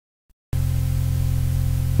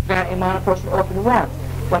that a modern person often wants.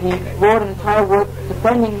 But he wrote an entire work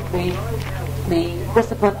defending the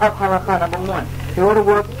discipline of halakha, number one. He wrote a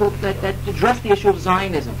work that addressed the issue of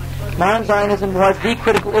Zionism. Modern Zionism was the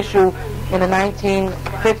critical issue in the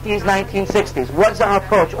 1950s, 1960s. What's our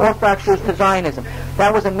approach? Orthodox Jews to Zionism.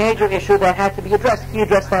 That was a major issue that had to be addressed. He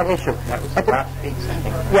addressed that issue. That was the Rav Speaks, I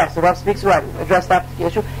think. Yes, the Rav Speaks, right. Addressed that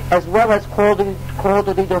issue, as well as Call to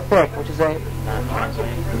the Dofek, which is that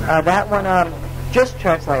one just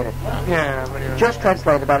translated. Yeah. Just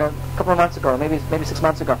translated about a couple of months ago, maybe 6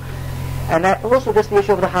 months ago. And that also just the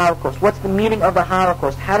issue of the Holocaust. What's the meaning of the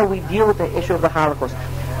Holocaust? How do we deal with the issue of the Holocaust?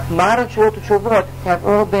 Modern Shuvot to Shuvot have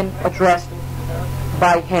all been addressed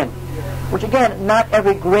by him. Which again, not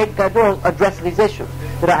every great Gadol addressed these issues.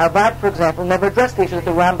 The Ra'avad, for example, never addressed the issues that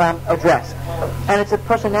the Rambam addressed. And it's a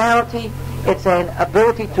personality, it's an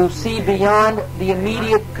ability to see beyond the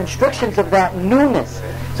immediate constrictions of that newness.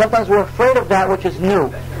 Sometimes we're afraid of that which is new,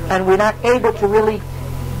 and we're not able to really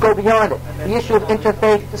go beyond it. The issue of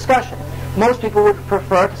interfaith discussion. Most people would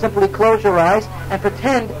prefer to simply close your eyes and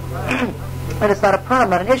pretend that it's not a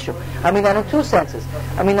problem, not an issue. I mean that in two senses.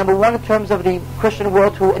 I mean, number one, in terms of the Christian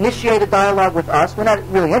world to initiate a dialogue with us. We're not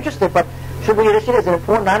really interested, but should we initiate? Is it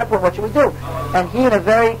important, not important? What should we do? And he, in a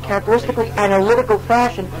very characteristically analytical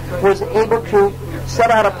fashion, was able to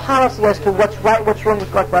set out a policy as to what's right, what's wrong with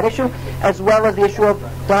regard to that issue, as well as the issue of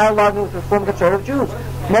dialoguing with Reform conservative Jews.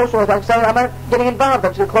 Most of us saying, I'm not getting involved,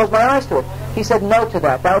 I'm just going to close my eyes to it. He said no to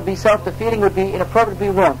that. That would be self-defeating, would be inappropriate, would be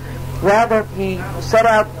wrong. Rather, he set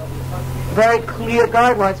out very clear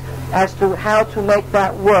guidelines as to how to make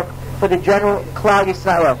that work for the general Klal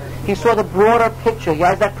Yisrael. He saw the broader picture. He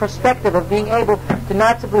has that perspective of being able to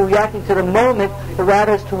not simply reacting to the moment, but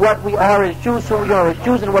rather as to what we are as Jews, who we are as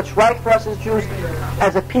Jews, and what's right for us as Jews,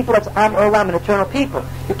 as a people that's Am Olam, an eternal people.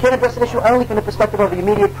 You can't address an issue only from the perspective of the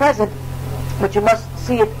immediate present, but you must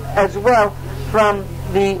see it as well from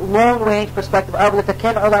the long-range perspective of the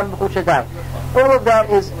Taken Olam B'Chushadai. All of that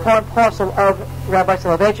is part and parcel of Rabbi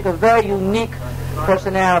Soloveitchik, a very unique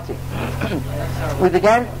personality. We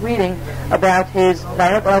began reading about his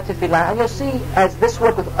Tefilah, and you'll see, as this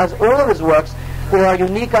work, as all of his works, there are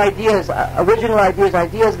unique ideas, original ideas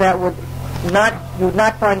that you would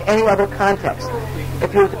not find any other context.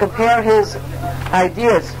 If you were to compare his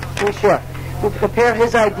ideas, if you were to compare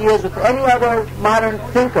his ideas with any other modern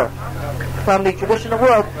thinker from the traditional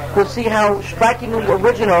world, you'll see how strikingly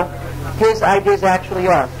original his ideas actually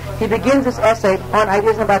are. He begins this essay on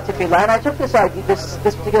ideas about Tefilah, and I took this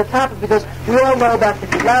particular topic because we all know about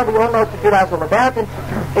Tefilah, we all know what Tefilah is all about, and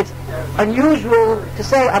it's unusual to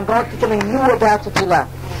say, I'm going to teach something new about Tefilah.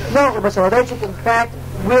 No, Rabbi Soloveitchik, in fact,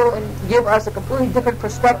 will give us a completely different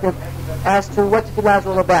perspective as to what Tefilah is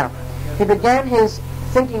all about. He began his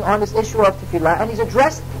thinking on this issue of Tefilah, and he's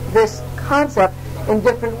addressed this concept in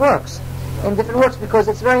different works. Because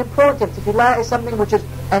it's very important. Tefilah is something which is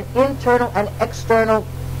an internal and external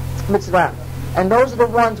mitzvah. And those are the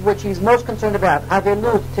ones which he's most concerned about.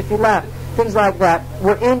 Avelut, Tefilah, things like that,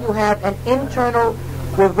 wherein you have an internal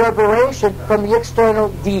reverberation from the external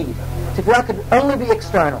deed. Tefilah could only be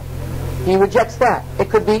external. He rejects that. It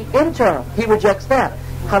could be internal. He rejects that.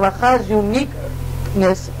 Halakha's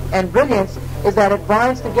uniqueness and brilliance is that it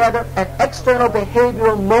binds together an external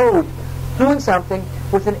behavioral mode, doing something,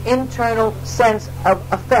 with an internal sense of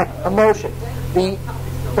effect, emotion. The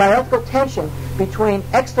dialectical tension between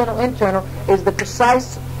external and internal is the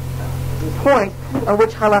precise point on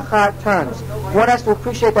which halakha turns. One has to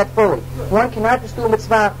appreciate that fully. One cannot just do a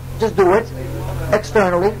mitzvah, just do it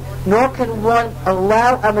externally, nor can one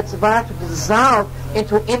allow a mitzvah to dissolve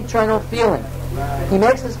into an internal feeling. He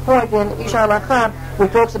makes this point in Ish HaHalakha, where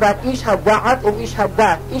he talks about Ish HaDa'at and Ish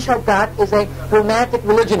HaDat. Ish HaDat is a romantic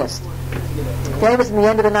religionist, famous in the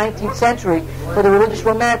end of the 19th century for the religious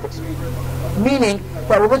romantics, meaning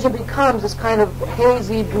that religion becomes this kind of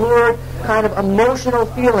hazy, blurred, kind of emotional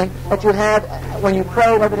feeling that you have when you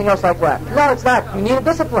pray and everything else like that. No, it's not. You need a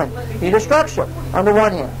discipline. You need a structure, on the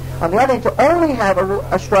one hand. On the other hand, to only have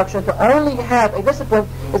a structure, to only have a discipline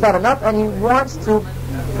is not enough, and he wants to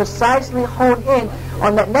precisely hone in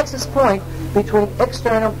on that nexus point between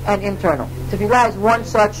external and internal. Tefilah is one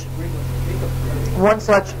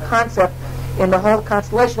such concept in the whole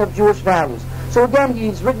constellation of Jewish values. So again,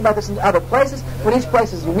 he's written about this in other places, but each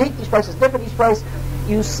place is unique, each place is different, each place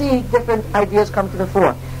you see different ideas come to the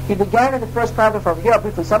fore. He began in the first paragraph over here, I'll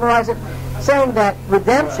briefly summarize it, saying that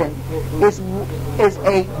redemption is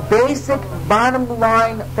a basic, bottom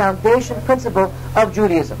line, foundation principle of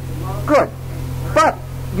Judaism. Good. But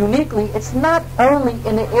uniquely, it's not only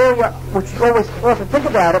in the area which you always often think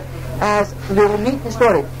about it as the unique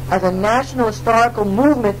historic, as a national historical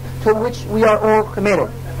movement to which we are all committed.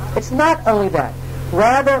 It's not only that.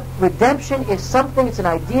 Rather, redemption is something, it's an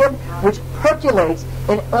idea which percolates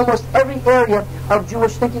in almost every area of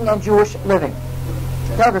Jewish thinking and Jewish living.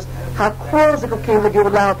 Tell us,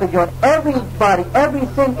 everybody,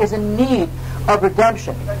 everything is in need of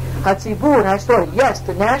redemption. Yes,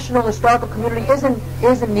 the national historical community is in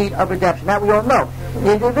need of redemption. That we all know.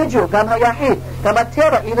 The individual, Gam HaYahid, Gam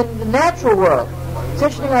HaTeva, even the natural world. It's an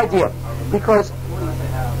interesting idea, because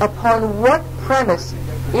upon what premise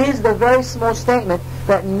is the very small statement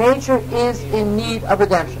that nature is in need of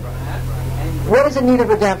redemption? What is in need of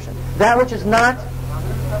redemption? That which is not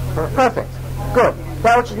perfect. Good.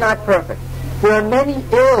 That which is not perfect. There are many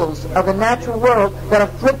ills of the natural world that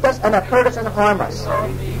afflict us and that hurt us and harm us.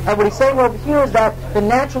 And what he's saying over here is that the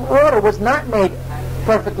natural order was not made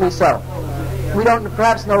perfectly so. We don't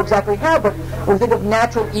perhaps know exactly how, but when we think of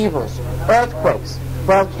natural evils, earthquakes,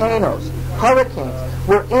 volcanoes, hurricanes,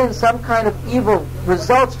 we're in some kind of evil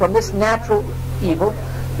results from this natural evil,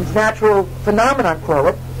 this natural phenomenon, call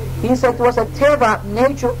it. He said to us that Teva,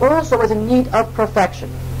 nature, also is in need of perfection.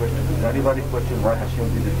 Does anybody question why Hashem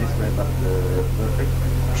did it this way, not perfect?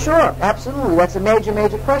 Sure, absolutely. That's a major,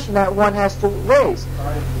 major question that one has to raise.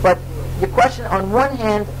 But the question, on one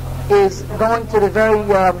hand, is going to the very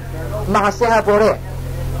Ma'aseh HaBoreh.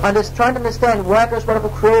 Trying to understand why Akadosh Baruch Hu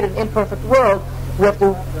created an imperfect world, we have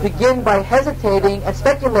to begin by hesitating and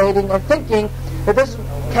speculating and thinking that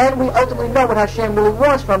can we ultimately know what Hashem really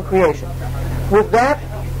wants from creation? With that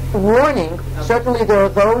warning, certainly there are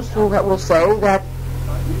those who will say that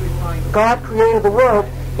God created the world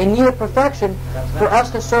in need of perfection for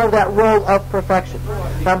us to serve that role of perfection.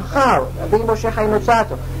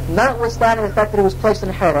 Notwithstanding the fact that he was placed in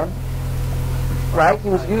Haram, right? He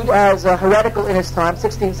was viewed as heretical in his time,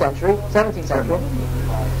 16th century, 17th century,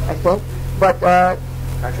 I think. But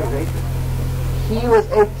Actually, he was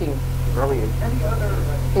 18. early 18.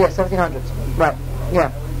 Yeah, 1700s. Right.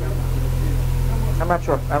 Yeah. I'm not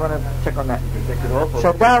sure. I want to check on that.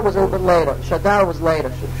 Shaddai was a little bit later. Shaddai was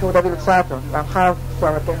later. Shaddai and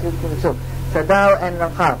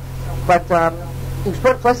Ramchal. But he was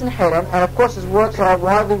placed in Haram, and of course his works are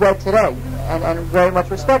widely read today and very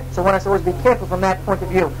much respected. So one has to always be careful from that point of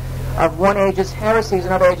view of one age's heresies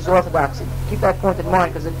and other age's orthodoxy. Keep that point in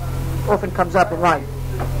mind, because it often comes up in life.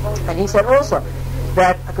 And he said also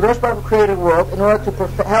that HaKadosh Baruch Hu created a world in order to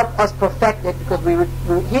help us perfect it, because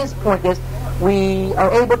his point is we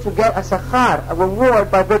are able to get a sachar, a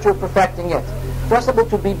reward, by virtue of perfecting it. For us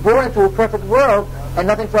to be born into a perfect world and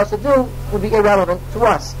nothing for us to do would be irrelevant to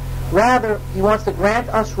us. Rather, he wants to grant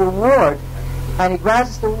us reward, and he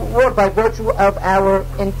grants us the reward by virtue of our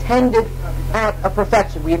intended act of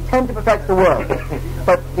perfection. We intend to perfect the world.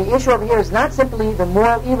 But the issue over here is not simply the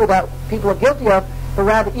moral evil that people are guilty of, but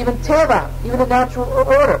rather even teva, even the natural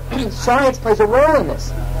order. Science plays a role in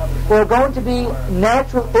this. There are going to be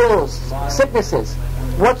natural ills, sicknesses.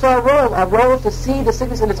 What's our role? Our role is to see the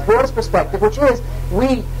sickness in its broadest perspective, which is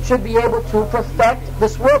we should be able to perfect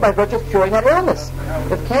this world by virtue of curing that illness.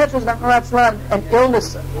 If cancer is not an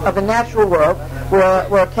illness of the natural world,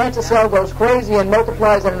 where a cancer cell goes crazy and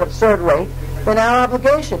multiplies at an absurd rate, then our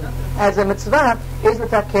obligation as a mitzvah is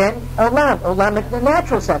l'taken olam in the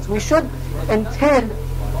natural sense. We should intend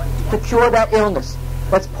to cure that illness.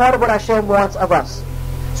 That's part of what Hashem wants of us.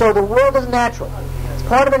 So the world is natural. It's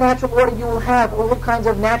part of the natural order. You will have all kinds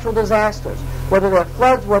of natural disasters, whether they're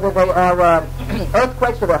floods, whether they are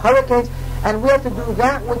earthquakes, whether they're hurricanes, and we have to do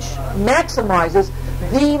that which maximizes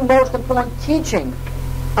the most important teaching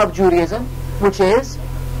of Judaism, which is...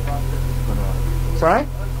 Sorry?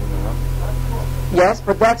 Yes,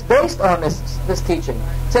 but that's based on this teaching.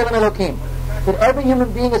 Tzelem Elokim. That every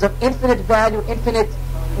human being is of infinite value, infinite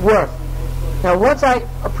worth. Now, once I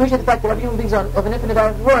appreciate the fact that every human being is of an infinite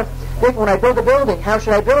value worth, therefore, when I build a building, how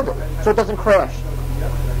should I build it so it doesn't crash?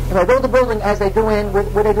 If I build a building as they do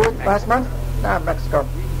where they do it last month? No, Mexico.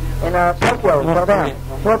 In South Korea, it fell down.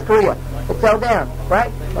 North Korea, it fell down,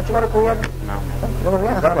 right? Don't you go to Korea? No.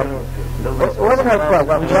 It wasn't an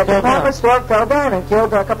earthquake. The department store fell down and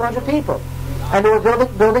killed a couple hundred people. And they were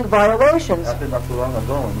building violations. Happened not too long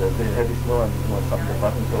ago, and the heavy snow and some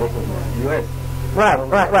departments also in the U.S. Right.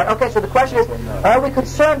 Okay, so the question is, are we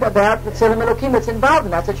concerned about the Tzelem Elokim that's involved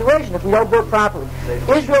in that situation if we don't build properly?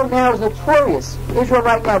 Israel now is notorious. Israel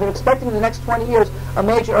right now, they're expecting in the next 20 years a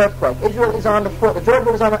major earthquake. Israel is on the fault. The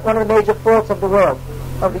Jordan is on one of the major faults of the world,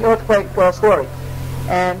 of the earthquake story.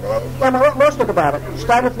 And more spoke about it.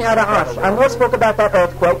 And more spoke about that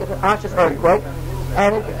earthquake, Ash's earthquake.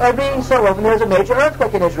 And every so often there's a major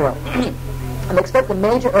earthquake in Israel. And they expect a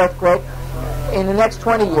major earthquake in the next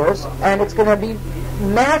 20 years, and it's going to be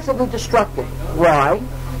massively destructive. Why?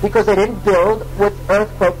 because they didn't build with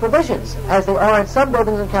earthquake provisions, as they are in some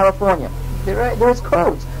buildings in California. There is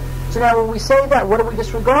codes. So now when we say that, what are we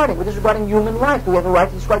disregarding? We're disregarding human life. Do we have a right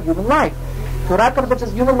to describe human life? Torah comes up and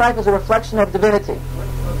says human life is a reflection of divinity,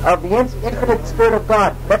 of the infinite Spirit of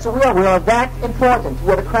God. That's what we are. We are that important.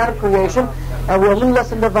 We are the crown of creation, and we're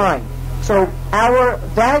luminous and divine. So our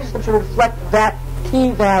value system should reflect that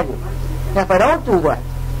key value. Now, if I don't do that,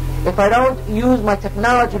 if I don't use my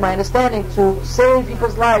technology, my understanding to save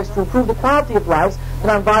people's lives, to improve the quality of lives,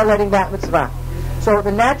 then I'm violating that mitzvah. So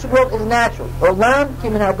the natural world is natural. Olam ki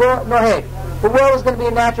min habo noheg. The world is going to be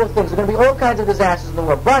a natural thing. There's going to be all kinds of disasters in the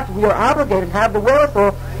world. But we are obligated and have the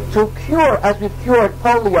wherewithal to cure, as we've cured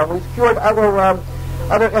polio, we've cured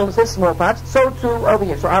other illnesses, smallpox, so too over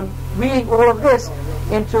here. So I'm reading all of this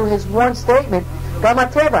into his one statement.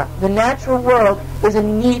 Gamateva, the natural world is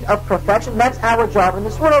in need of perfection. That's our job in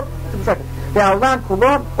this world, to perfect it. Ve'olam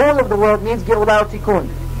kulom, all of the world needs geulah tikkun.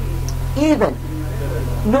 Even,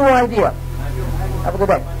 new idea. Have a good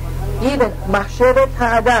day. Even machshevet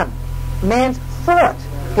ha'adam, man's thought,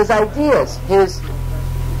 his ideas, his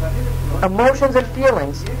emotions and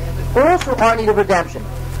feelings, also are in need of redemption.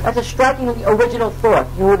 That's a strikingly original thought.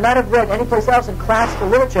 You would not have read anyplace else in classical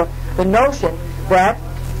literature the notion that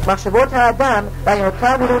Machshavot ha'adam,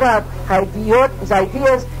 his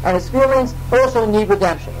ideas and his feelings also need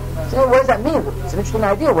redemption. So what does that mean? It's an interesting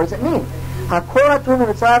idea. What does it mean?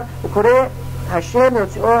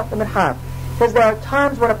 Because there are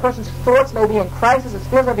times when a person's thoughts may be in crisis, his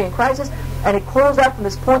feelings may be in crisis, and he calls out from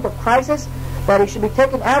this point of crisis that he should be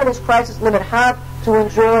taken out of this crisis limit to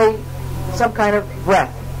enjoy some kind of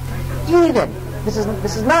breath. Even this is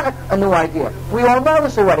not a new idea. We all know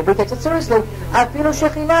this already, but he takes it seriously. Afilu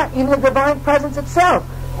Shekhinah, even the divine presence itself,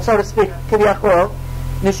 so to speak, Kiviyachol,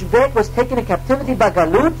 Nishbek was taken in captivity by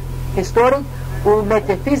Galut, historic,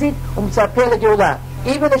 Umetefizit, Umtzapeh LeGeulah.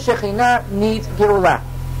 Even the Shekhinah needs Geulah.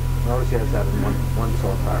 Notice he has that in one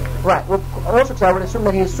sort of paragraph. Right. Well, also because I would assume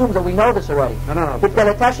that he assumes that we know this already. No. But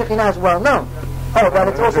Galatah Shekhinah is well known. Oh, but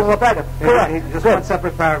it's also in one paragraph. Correct. Just one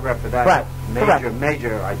separate paragraph for that. Right.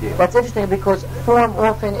 Major idea. That's interesting because form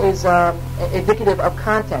often is indicative of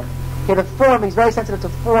content. Okay, the form, he's very sensitive to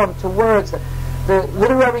form, to words. The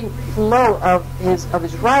literary flow of his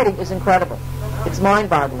writing is incredible. It's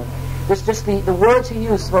mind-boggling. There's just the words he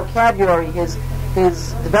uses, vocabulary, his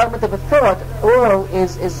development of a thought, all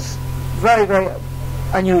is very, very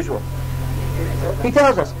unusual. He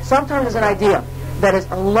tells us sometimes there's an idea that is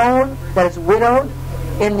alone, that is widowed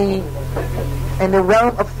in the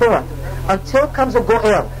realm of thought, until comes a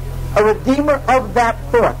goel, a redeemer of that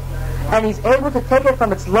thought, and he's able to take it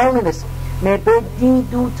from its loneliness,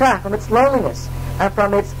 from its loneliness, and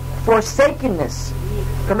from its forsakenness,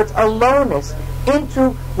 from its aloneness,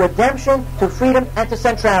 into redemption, to freedom, and to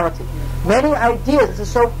centrality. Many ideas, this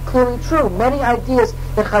is so clearly true, many ideas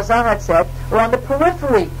that Chazal had said are on the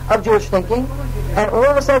periphery of Jewish thinking, and all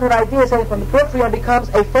of a sudden an idea is taken from the periphery and becomes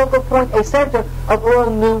a focal point, a center of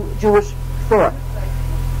all new Jewish thought.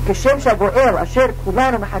 So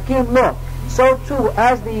too,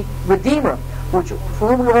 as the Redeemer, for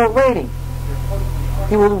whom we are all waiting,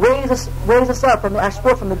 he will raise us up from the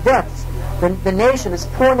ashpor, from the depths, the nation, this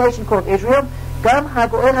poor nation called Israel. Gam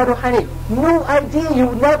ha-go'el ha-ruhani. New idea,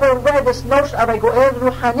 you never read this notion of a go'el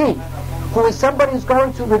ruhani, who is somebody who's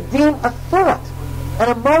going to redeem a thought, an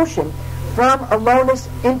emotion, from aloneness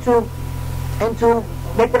into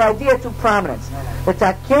make that idea to prominence. The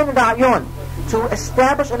takin ra'yon, to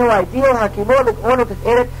establish a new ideal, hakimor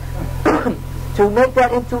to make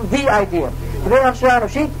that into the idea.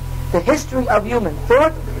 The history of human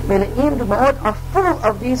thought, are full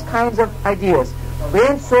of these kinds of ideas.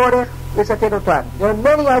 There are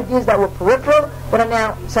many ideas that were peripheral but are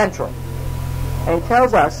now central. And he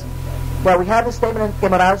tells us that we have this statement in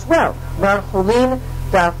Gemara as well. Chulin,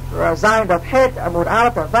 Daf Zayin, Daf Het, Amud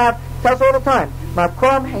Aleph, Daf Vav, tells all the time.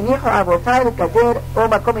 Makom henichu avotai l'kader, or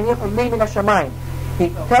makom henichu li min hashamayim. He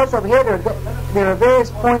tells over here there are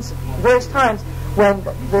various points, various times when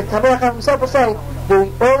the Talmud Chacham himself will say,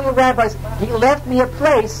 the earlier rabbis, he left me a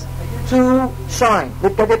place to shine,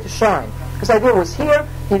 to shine. This idea was here,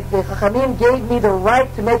 the Chachamim gave me the right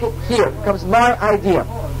to make it here. It becomes my idea.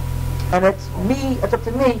 And it's up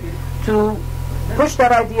to me to push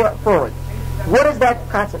that idea forward. What does that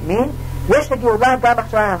concept mean?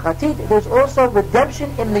 There's also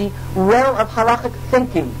redemption in the realm of halachic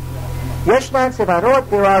thinking. There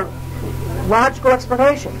are logical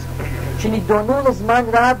explanations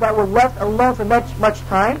that were left alone for much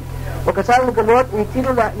time. They kept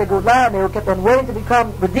on waiting to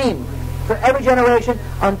become redeemed for every generation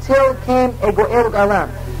until it came a go'el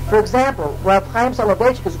galam. For example, Rav Chaim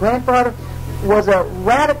Soloveitchik, his grandfather, was a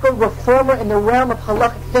radical reformer in the realm of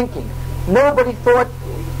halachic thinking. Nobody thought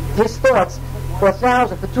his thoughts for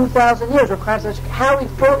 1,000, for 2,000 years, how he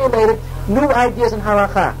formulated new ideas in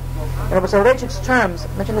halakha. In Rabbi Soloveitchik's terms,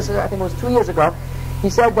 I mentioned this I think it was 2 years ago, he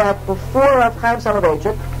said that before Rav Chaim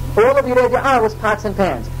Soloveitchik, all of Yirei Da'ah was pots and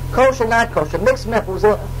pans. Kosher, not kosher, mixed milk, it was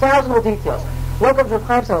 1,000 little details. Welcome to Rav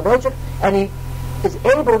Chaim Soloveitchik, and he is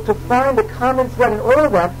able to find the common thread in all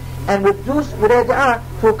of them and reduce Yirei Da'ah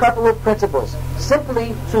to a couple of principles,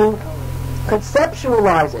 simply to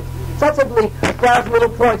conceptualize it. It's not simply 1,000 little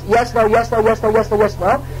points, yes, no, yes, no, yes, no, yes, no, yes,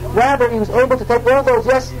 no. Rather, he was able to take all those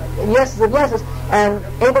yeses and yeses and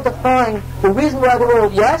able to find the reason why they're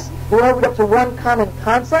all yes, they all lead up to one common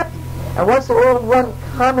concept. And once they're all one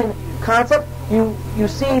common concept, you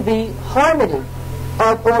see the harmony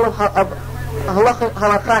of all of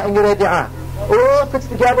halakha and Yirei Da'ah. It all fits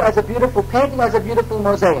together as a beautiful painting, as a beautiful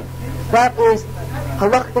mosaic. That is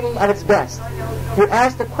halakha thinking at its best. You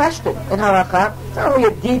ask the question in halakha, it's not only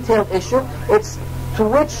a detailed issue, it's to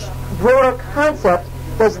which broader concept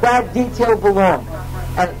does that detail belong.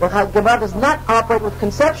 And the Gemara does not operate with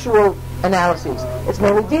conceptual analyses. It's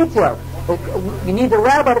mainly detailed. You need the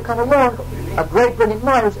rabbi to come along, a great brilliant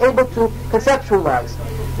mind who's able to conceptualize.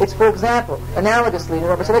 It's, for example, analogously,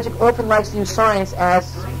 Rabbi Soloveitchik often likes to use science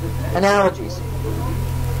as analogies.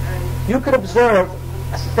 You could observe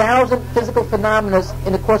 1,000 physical phenomena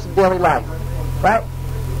in the course of daily life, right?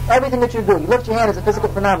 Everything that you do, you lift your hand is a physical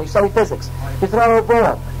phenomenon. You study physics. You throw a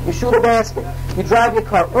ball. You shoot a basket. You drive your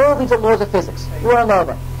car. All these are laws of physics. You all know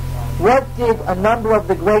them. What did a number of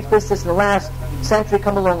the great physicists in the last century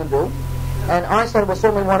come along and do? And Einstein was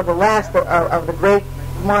certainly one of the last of the great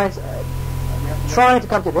minds trying to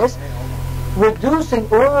come to this,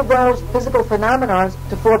 reducing all of those physical phenomena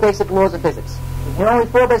to 4 basic laws of physics. There are only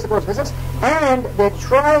 4 basic laws of physics, and they're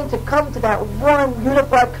trying to come to that one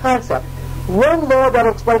unified concept, one law that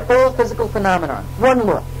will explain all physical phenomena, one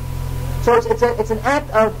law. So it's an act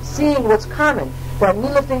of seeing what's common, that me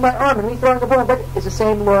lifting my arm and me throwing a ball, but it's the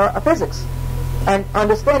same law of physics. And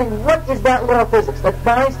understanding what is that law of physics that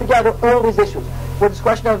binds together all these issues. With this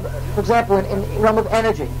question of, for example, in the realm of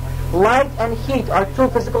energy, light and heat are 2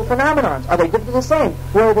 physical phenomena. Are they different or the same?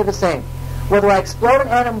 Well, they're the same. Whether I explode an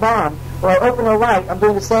atom bomb or I open a light, I'm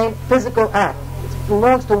doing the same physical act. It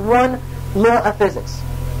belongs to one law of physics.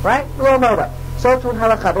 Right? We all know that. So too in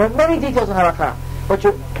halakha. There are many details in halakha. But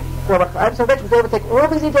Rabbi Soloveitchik was able to take all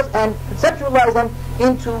these details and conceptualize them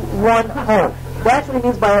into one whole. That's what he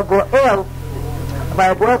means by a go'el. By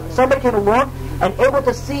a go'el, somebody came along and able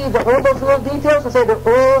to see all those little details and say they're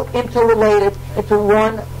all interrelated into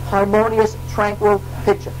one harmonious, tranquil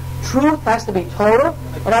picture. Truth has to be total.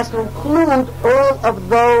 It has to include all of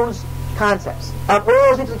those concepts. All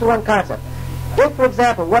those details into one concept. If, for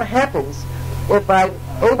example, what happens if I'm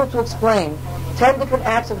able to explain 10 different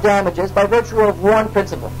acts of damages by virtue of one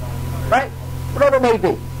principle, right? Whatever it may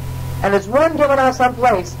be. And there's one Gemara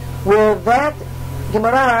someplace where that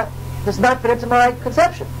Gemara does not fit into my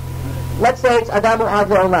conception. Let's say it's Adamu Ad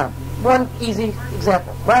Le'olam. One easy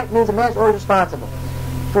example, right? It means a man is always responsible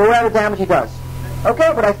for whatever damage he does.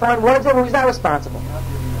 Okay, but I find one example where he's not responsible.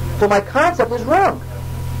 So my concept is wrong.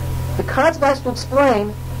 The concept has to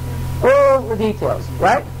explain all the details,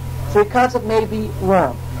 right? So your concept may be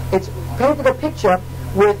wrong. It's painted a picture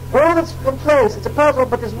with all that's in place. It's a puzzle,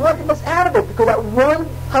 but there's one thing that's out of it because that one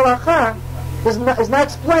halakha is not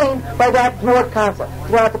explained by that broad concept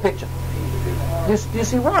throughout the picture. Do you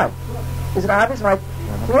see why? Is it obvious? Am I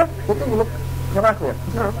clear? You're not clear.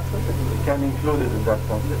 No. You can include it in that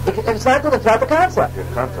concept. It's not included throughout the concept. The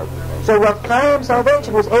concept. So Rav Chaim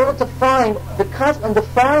Soloveitchik was able to find the concept and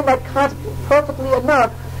define that concept perfectly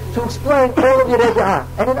enough to explain all of Yirei Da'ah,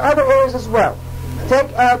 and in other areas as well.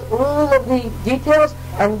 Take out all of the details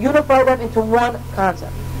and unify them into one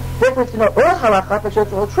concept. Therefore, to know all halakha, but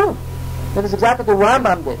shows all truth. That is exactly what the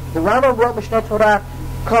Rambam did. The Rambam wrote Mishneh Torah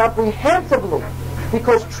comprehensively,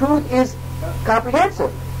 because truth is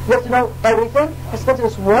comprehensive. You have to know everything, and split into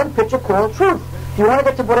this one picture called truth. If you want to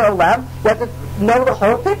get to Borei Olam, you have to know the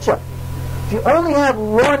whole picture. If you only have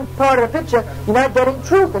one part of the picture, you're not getting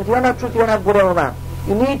truth. And if you don't have truth, you don't have Borei Olam.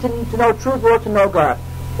 You need to know truth or to know God.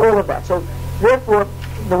 All of that. So, therefore,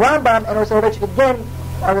 the Rambam and the Soloveitchik again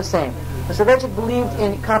are the same. The Soloveitchik believed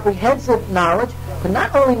in comprehensive knowledge, but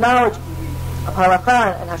not only knowledge of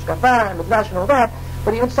halakha and hashkafa and midrash and all that,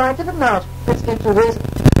 but even scientific knowledge fits into his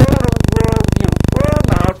total worldview. All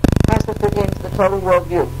knowledge has to fit into the total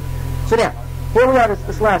worldview. So now, here we are,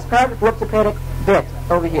 this last paragraph, look to Perek Bet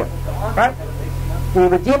over here. Right? The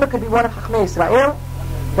Redeemer could be one of Chachmei Israel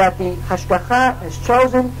that the Hashgacha has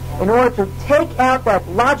chosen in order to take out that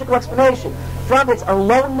logical explanation, from its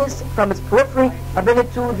aloneness, from its periphery, and bring it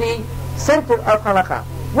to the center of halakha.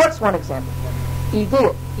 What's one example?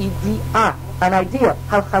 Idea, an idea,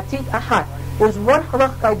 halchatit ahat. There was one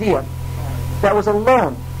halakhic idea that was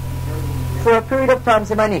alone for a period of time,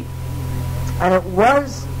 zimani, and it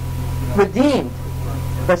was redeemed.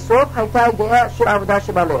 It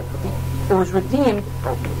was redeemed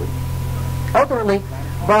ultimately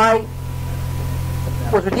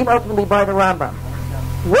by the Rambam.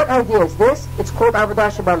 What idea is this? It's called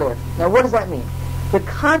Avodah Shebalev. Now, what does that mean? The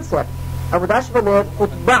concept of Avodah Shebalev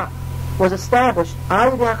utba was established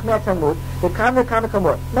out of the Hachmei Talmud.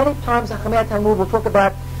 Many times the Hachmei Talmud will talk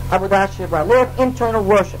about Avodah Shebalev, internal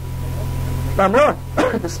worship.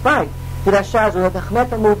 Despite the Rashaz that the Hachmei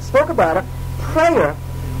Talmud spoke about it, prayer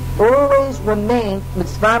always remained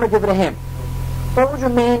mitzvah medivrahim. Always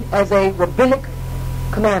remained as a rabbinic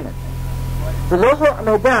commandment. And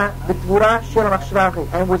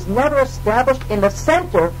was never established in the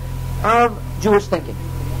center of Jewish thinking.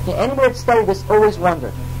 Anyone that studied this always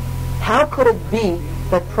wondered, how could it be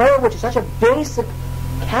that prayer, which is such a basic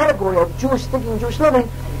category of Jewish thinking and Jewish living,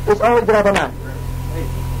 is only d'Rabbanan?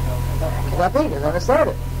 Cannot be, doesn't understand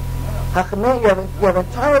it. You have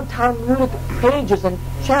entire Talmudic pages and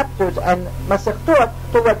chapters and Masechtot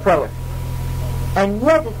to about prayer. And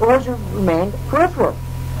yet it always remained peripheral.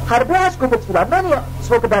 Many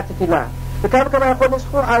spoke about Tefilah. The Kavakam Achod is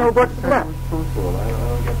full out of Tefilah. I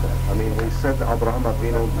don't get that. I mean, they said that Abraham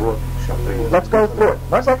Avinu brought Shabbat. Let's go through it.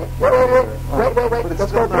 1 second. Wait.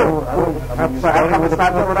 Let's go through it.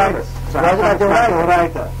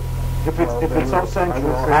 If it's so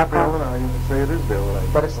central, how come? I say it is there.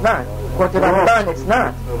 But it's not. According to Ramban, it's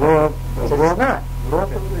not. It's not.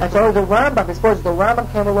 And so the Rambam, I suppose the Rambam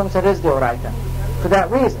came along and said it is Deoraita. For that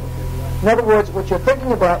reason. In other words, what you're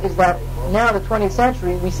thinking about is that now in the 20th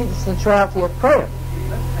century, we see the centrality of prayer.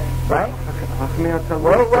 Right? Wait.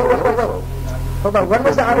 Hold on. When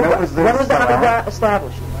was the Amidah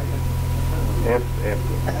established?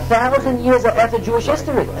 1,000 years after Jewish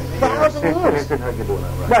history. 1,000 years.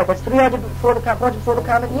 Right, that's 300 before the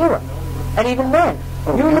Common Era. And even then.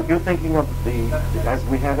 You're thinking of the as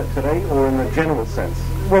we have it today, or in a general sense?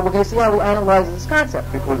 Well, we're going to see how we analyze this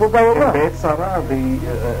concept. Because we'll go in Beit Sarah, the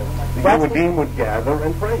Yehudim would gather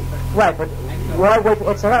and pray. Right, but why wait for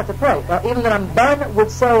Ezra to pray? Now, even the Ramban would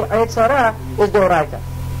say Ezra is Doraita.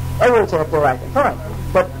 Everyone would say it's Doraita. Fine.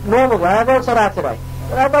 But normally, I have Ezra today.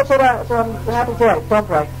 I have Ezra, so I'm happy today. Don't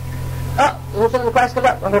pray. Listen to the class come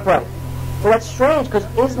up. I'm going to pray. Well, that's strange, because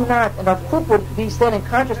is not, and our foot would be standing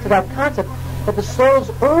contrast to that concept, that the soul is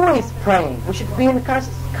always praying. We should be in the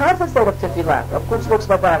constant state of Tefilah. Of course, talks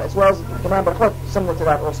about that, as well as Gemara Berachot, similar to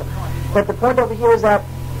that also. But the point over here is that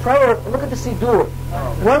prayer, look at the Siddur.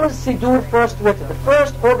 When was the Siddur first written? The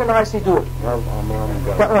first organized Siddur.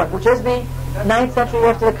 Which is the 9th century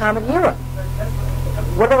after the Common Era.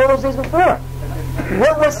 What are all those days before?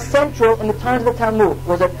 What was central in the times of the Talmud?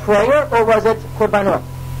 Was it prayer or was it Korbanot?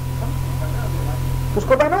 It was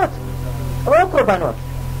Korbanot. All Korbanot.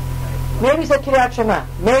 Maybe he said Kiryat Shema.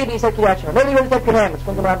 Maybe he said commandments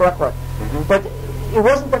from the Gemara Berachot. But it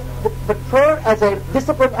wasn't the prayer as a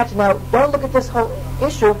disciplined action. Now, don't look at this whole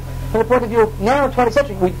issue from the point of view now in the 20th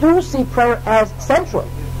century. We do see prayer as central.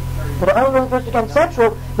 But the only way first became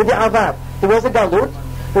central with the Avad. There was a Galut.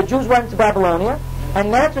 The Jews went to Babylonia.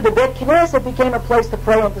 And that's where the Beit Knesset became a place to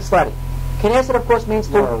pray and to study. Knesset, of course, means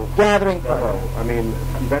gathering prayer. I mean,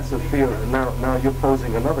 that's a fear. Now you're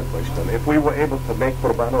posing another question. If we were able to make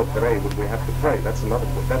Korbanot today, would we have to pray? That's another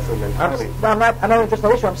question. That's an entirely... I'm not interested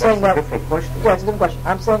in the issue. I'm saying that... That's a different question. Yeah, it's a different question.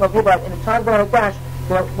 I'm saying over here that in the time of Hadash,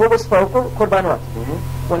 what was focal? Korbanot.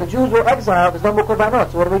 When the Jews were exiled, there's no more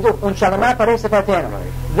Korbanot. So what do?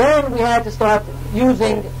 Then we had to start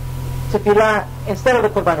using Tefilah instead of the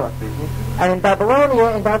Korbanot. And in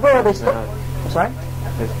Babylonia, in Babylon, they still... I'm sorry?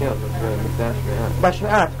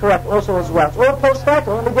 Bashmi'at, correct, also as well. It's all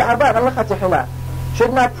post-facto, only the Abad, Allah Tefilah.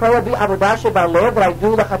 Shouldn't that prayer be Avodah Shebalev, that I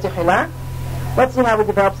do the Tefilah? Let's see how he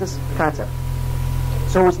develops this concept.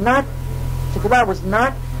 So it was not, Tefilah was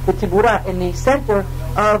not the Tiburah in the center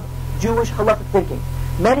of Jewish halachic thinking.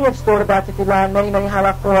 Many have thought about Tefilah, and many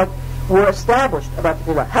halachot were established about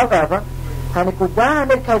Tefilah. However, Hanikudah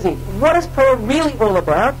HaMerkazit, what is prayer really all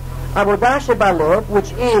about? Avodah Shebalev,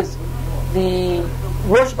 which is the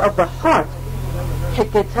worship of the heart,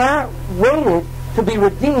 Hiketa waited to be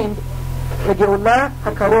redeemed. Legeulah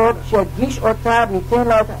Hakarov Shegish Otav Yitin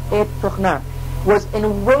Lot Et Tochna was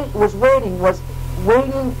waiting for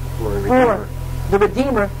the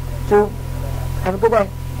Redeemer to have a good day.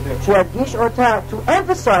 Shegish Otav, to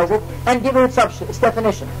emphasize it and give it its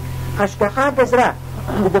definition. Hashgacha Gezra,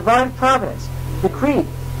 the divine providence, decreed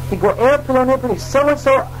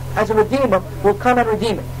So-and-so as a redeemer will come and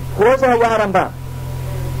redeem it. Quote, in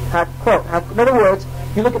other words,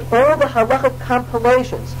 you look at all the halachic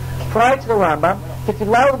compilations prior to the Rambam,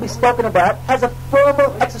 Tefilah will be spoken about as a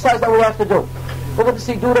formal exercise that we have to do. Look at the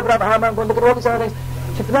Siddur of Rabbi Haman, look at all these other things.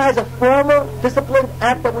 Tefilah is a formal, disciplined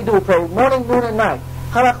act that we do. We pray morning, noon, and night.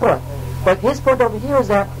 Halachot. But his point over here is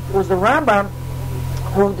that it was the Rambam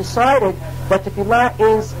who decided that Tefilah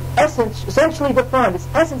is essentially defined. Its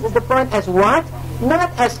essence is defined as what?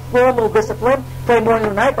 Not as formal discipline, pray morning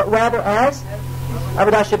and night, but rather as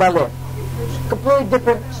Avodah Shebaleh. Completely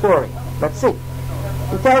different story. Let's see.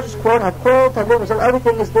 He tells us, quote, Hakol, Tavim, so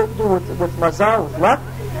everything is to do with mazal, with luck.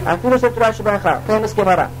 Afilu Torah Shebacha, famous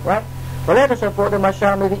Gemara, right? But let us report the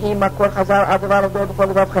Mashal, Mevi'im, Makor, Chazal, Adavar, Ador, B'chol,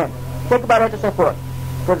 Levavchem. Think about let us report.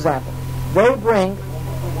 For example, they bring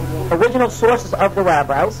original sources of the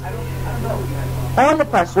rabbis on the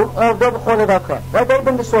pasuk of Ador, B'chol, Levavchem. Right? They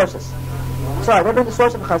bring the sources. They bring the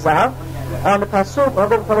source of Chazal on the pasuk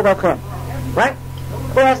of Ador, B'chol, Levavchem. Right?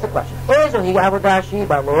 They ask the question, Ezra, he Avodah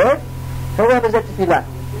Sheba, Lord. They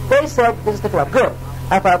said, this is Tefilah. Good.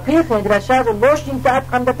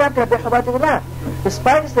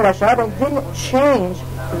 Despite this, the Rasha, they didn't change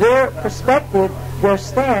their perspective, their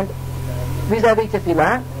stand vis-a-vis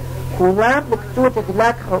Tefilah. For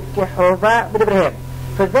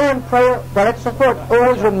them, prayer, direct support,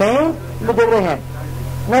 always remained b'divreihem.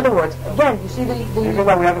 In other words, again, you see even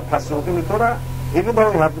though we have a pasuk in the Torah, even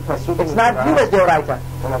though we have the pasuk in it's the not Torah, viewed as Deoraita.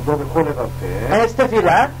 And it's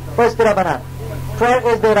Tefilah, but it's Derabanan. Prayer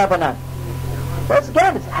is Derabanan. So it's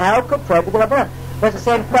how could prayer be Derabanan? That's the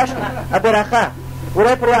same question. A beracha.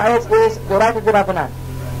 What prayer is Deoraita Derabanan.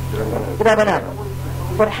 Derabanan.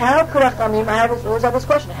 But how could Rachamim, I always have this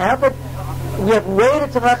question, how could we have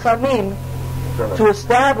waited to Rachamim to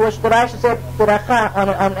establish that I should say beracha on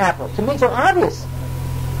an apple? To me, it's so obvious.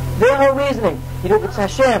 Their whole reasoning, it's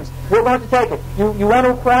Hashem's. We're going to take it. You want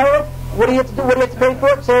to acquire it? What do you have to do? What do you have to pay for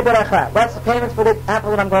it? Say beracha. That's the payment for the apple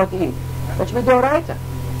that I'm going to eat. That should be Deoraita.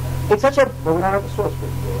 It's such a... But we don't have the source for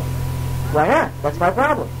it. Why not? That's my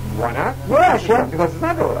problem. Why not? Yeah, Hashem. Because it's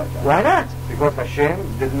not Deoraita. Why not? Because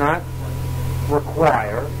Hashem did not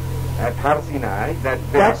require at Har Sinai that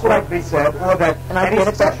That's what be said, or that... And I can't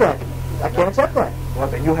accept that. I can't accept that. Well,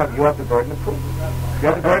 then you have the burden of proof. You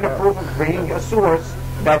have the burden of proof of bringing a source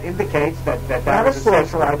that indicates that is a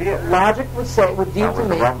central idea. Logic would deem to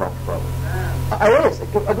me... It is.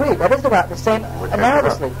 Agreed. That is the same,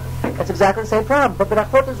 analogously. It's exactly the same problem. But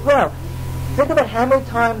berachot as well. Think about how many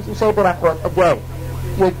times you say berachot a day.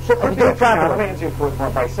 You do it Let properly. me answer your point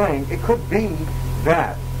by saying it could be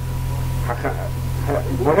that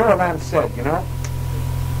whatever Lamb said,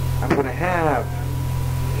 I'm going to have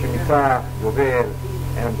Shemitah, Yovel,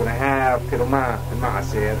 and I'm going to have Terumah and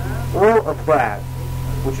Ma'aser, all of that,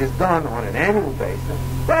 which is done on an annual basis.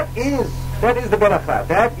 That is the berachah.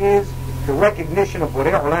 That is the recognition of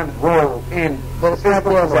Borei Olam's role in the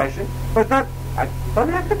physical possession. But it's not. It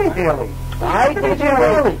doesn't have to be daily. I think it's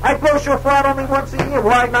daily. I blow shofar only once a year.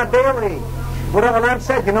 Why not daily? Borei Olam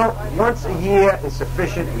said, once a year is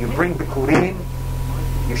sufficient. You bring the Kurim.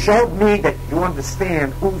 You showed me that you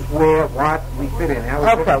understand who's where, what we fit in. How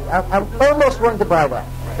we fit in. I'm almost willing to buy that.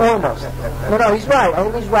 Almost. No, he's right. I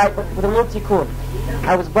think he's right, but with a little tikkun.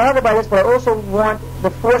 I was bothered by this, but I also want the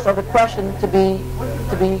force of the question to be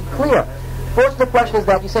clear. Force of the question is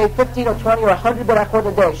that you say 15 or 20 or 100 berachot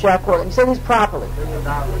a day, she'akor, and you say these properly.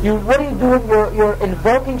 What are you doing? You're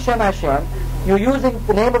invoking Shem Hashem. You're using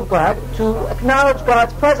the name of God to acknowledge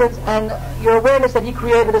God's presence and your awareness that He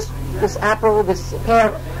created this apple, this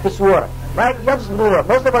pear, this water. Right? You just blew up.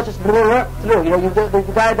 Most of us just blew it through. The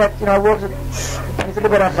guy that works at he's a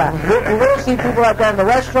bit you will see people out there in the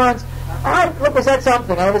restaurants. Look, I said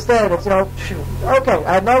something. I understand. It's okay.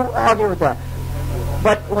 I have no argument with that.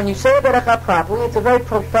 But when you say beracha properly, it's a very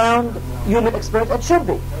profound human experience. It should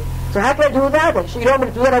be. So how can I do without it? You don't want me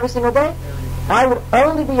to do that every single day? I would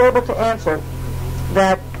only be able to answer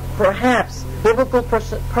that perhaps biblical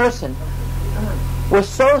person was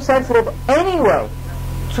so sensitive anyway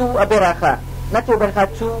to a beracha, not to a beracha,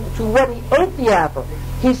 to when he ate the apple.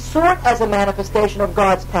 He saw it as a manifestation of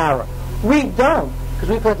God's power. We don't, because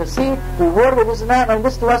we plant the seed, we water it, this and that, and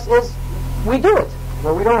this to us is, we do it.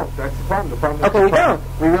 Well, we don't. That's the problem. Okay, we don't.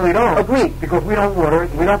 We really don't. Agreed. Because we don't water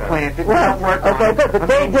it, we don't plant it, we don't work on it. Okay, good, but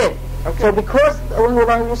they did. Okay. So because,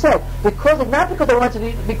 you said, not because they wanted to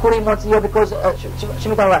be Bikurim once a year, because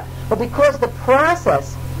Shemitah, but because the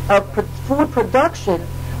process of food production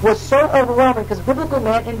was so overwhelming, because biblical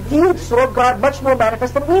man indeed saw God much more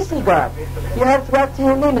manifest than we see God. You have throughout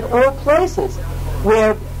Tehillim in all places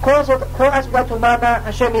where All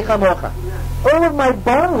of my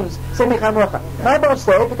bones say Michamocha. My bones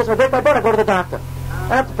say it because if I break my bone, I go to the doctor.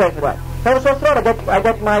 I have to pray for that. If I have a sore throat, I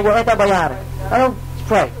get my antibiotic. I don't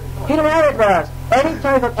pray. He didn't have it for us. Any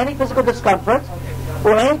time of any physical discomfort,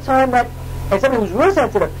 or any time that, as somebody who's real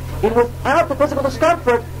sensitive, even without the physical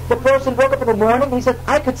discomfort, the person woke up in the morning and he said,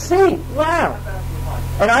 I could see. Wow.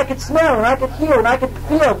 And I could smell, and I could hear, and I could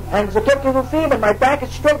feel, and and my back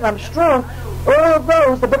is straight, and I'm strong. All of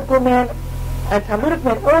those, the biblical man and Talmudic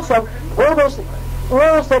man also, all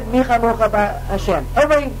said, Micha Mocha Hashem.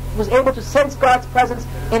 Everybody was able to sense God's presence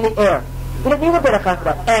in the air. We didn't need a beracha for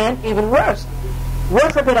that. And even worse,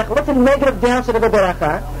 what's a beracha? What's the negative downside of a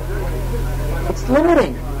beracha? It's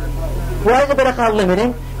limiting. Why is a beracha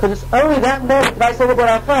limiting? Because it's only that moment that I say the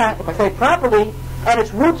beracha, if I say it properly, and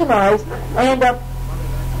it's routinized, and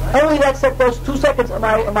only those 2 seconds am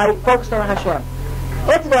I focused on Hashem.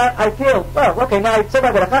 After that, I feel, now I said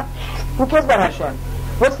my beracha, who cares about Hashem?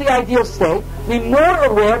 What's the ideal state? Be more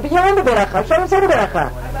aware beyond the beracha. So I don't say the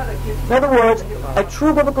beracha. In other words, a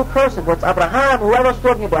true biblical person, what's Abraham, whoever I was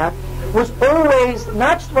talking about, was always,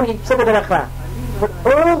 not just when he said the beracha, but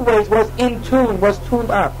always was in tune, was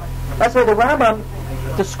tuned up. That's why the Rambam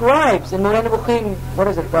describes in Moreh Nevuchim, what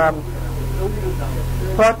is it, part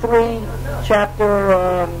 3,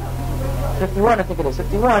 chapter 51, I think it is,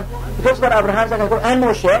 51, he talks about Abraham and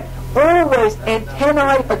Moshe, always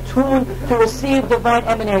antennae attuned to receive divine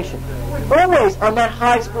emanation. Always on that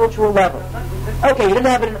high spiritual level. Okay, you didn't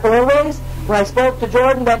have it in always. When I spoke to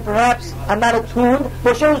Jordan, then perhaps I'm not attuned.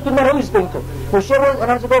 Moshe was no matter who he's speaking to. Moshe was, and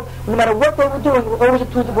I was going, no matter what they were doing, we were always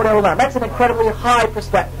attuned to Borei Olam. That's an incredibly high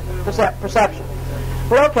perception.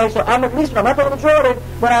 Well, okay, so I'm at least, when I'm not talking to Jordan,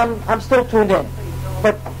 when I'm still tuned in.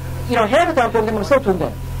 But, half the time I'm tuned in, I'm still tuned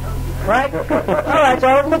in. Right? Alright, so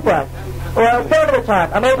I'll admit that. Or a third of the time,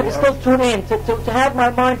 I'm able to still tune in, to have my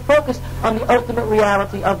mind focused on the ultimate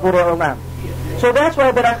reality of Borei Olam. So that's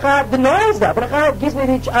why Beracha denies that. Beracha gives me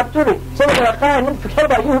the opportunity. Say Beracha and then forget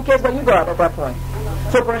about you. Who cares about you, God, at that point?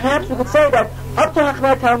 So perhaps we could say that up to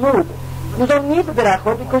Hachmei Talmud, you don't need the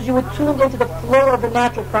Beracha because you were tuned into the flow of the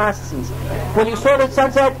natural processes. When you saw the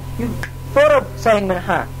sunset, you thought of saying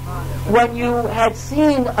Mincha. When you had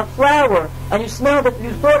seen a flower and you smelled it,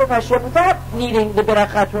 you thought of Hashem without needing the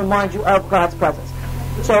Beracha to remind you of God's presence.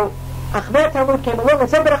 So Hachmei Talmud came along and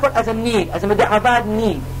said Beracha as a need, as a Meda'avad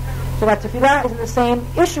need. So that Tefilah is in the same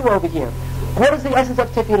issue over here. What is the essence of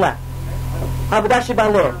Tefilah? Avodah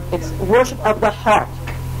Shebalev. It's worship of the heart.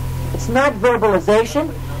 It's not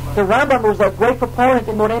verbalization. The Rambam, who's a great proponent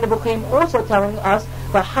in Moreh Nevuchim, also telling us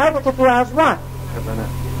the heart of Tefilah is what?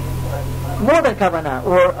 More than Kavanah,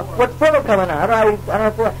 or what form of Kavanah? I don't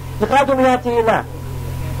know.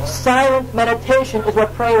 Silent meditation is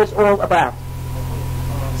what prayer is all about.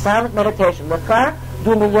 Silent meditation. Lecha,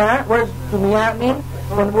 Dumiyah, what does Dumiyah mean?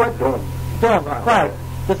 From what? Dom, right.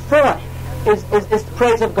 The thought is the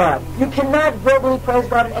praise of God. You cannot verbally praise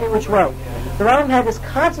God in any which way. The Rambam had this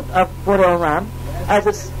concept of Borei Olam as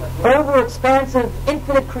this over-expansive,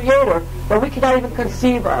 infinite creator that we cannot even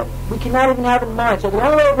conceive of. We cannot even have in mind. So the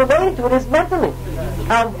only way of relating to it is mentally.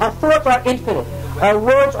 Our thoughts are infinite. Our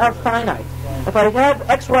words are finite. If I have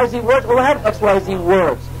XYZ words, well, I have XYZ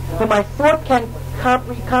words. But my thought can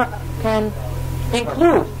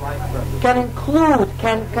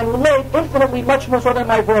relate infinitely much more so than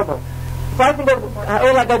my verbal. If I think of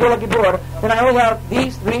Ha'el HaGadol HaGibor, then I only have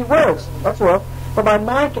these 3 words. That's all. But my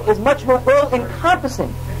mind is much more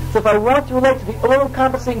all-encompassing. So if I want to relate to the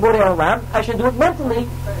all-encompassing Borei Olam, I should do it mentally,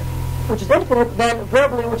 which is infinite, than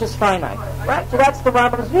verbally, which is finite. Right? So that's the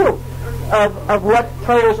Rambam's view of what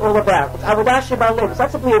prayer is all about. It's Avodah Shebalev. It's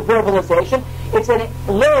not simply a verbalization.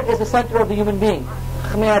 Lev is the center of the human being.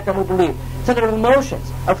 We believe. Center of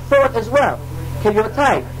emotions, of thought as well.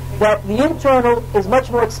 Kilyotai. That the internal is much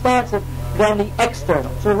more expansive than the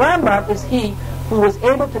external. So Rambam is he who was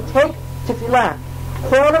able to take Tefilah,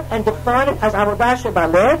 call it and define it as Avodah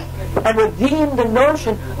Shebalev, and redeem the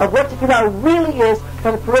notion of what Tefilah really is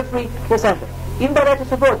from the periphery to the center. Even by that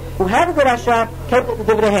support, who had a good Hashem, kept it to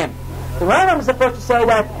give it to him. The Rambam is the first to say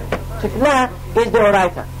that Tefilah is the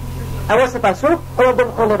Oraita. And what's the Pasuk?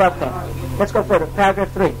 Let's go further.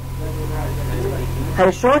 Paragraph 3.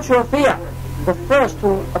 Harishon Shofia, the first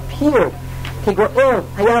who appeared, Kigoel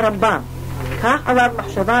Haya Rambam. Kach alav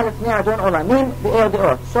machshava lefnei Adon Olamim be'er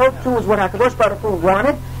de'ot. So too is what HaKadosh Baruch Hu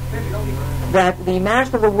wanted, that the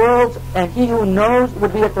Master of the worlds and he who knows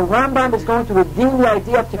would be that the Rambam is going to redeem the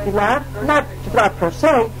idea of Tefilah, not Tefilah per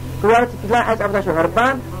se, but rather Tefilah as Avodah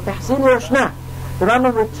Rambam Tahsin Yoshna. The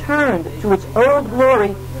Rambam returned to its old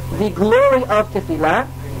glory, the glory of Tefilah.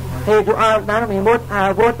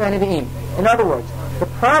 In other words, The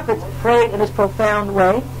prophets prayed in this profound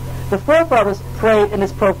way. The forefathers prayed in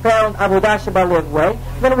this profound Avodah Shebalev way.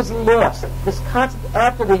 Then it was lost. This concept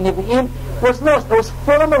after the Nevi'im was lost. It was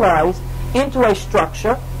formalized into a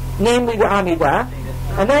structure, namely the Amidah.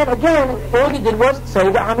 And then again, all he did was say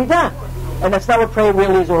the Amidah. And that's not what prayer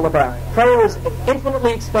really is all about. Prayer is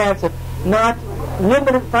infinitely expansive, not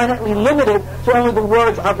limited, finitely limited to only the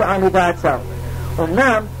words of the Amidah itself. Well,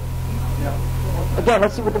 now, again,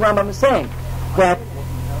 let's see what the Rambam is saying. That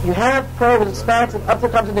you have prayer was expansive up to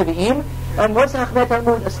the times of Nevi'im, and once Chachamei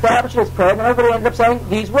Talmud establishes prayer, then everybody ends up saying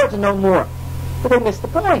these words and no more. But they missed the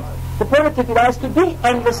point. The point of Tefilah is to be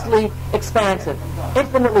endlessly expansive,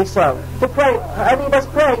 infinitely so. To pray, any of us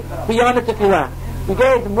pray beyond the Tefilah. We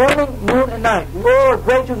gave the morning, noon, and night. Lord,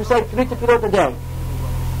 great Jews who say 3 Tefillot a day.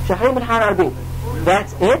 Shahrim and Harabi.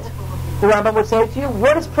 That's it? The Rambam would say to you,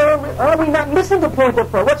 what is prayer? Are we not missing the point of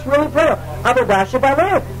prayer? What's really prayer? Avodah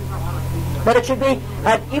Shebalev. But it should be,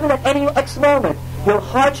 even at any X moment, your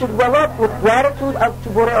heart should well up with gratitude to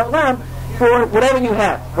Borei Olam for whatever you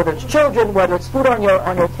have. Whether it's children, whether it's food on your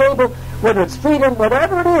table, whether it's freedom,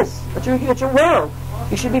 whatever it is. It's your world.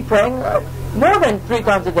 You should be praying more than 3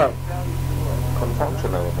 times a day.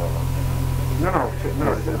 No.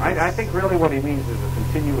 I think really what he means is a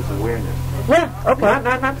continuous awareness. Yeah, okay.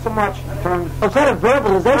 Not so much in terms... It's not a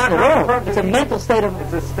verbalization at all. It's a mental state of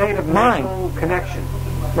It's a state of mind. mental connection.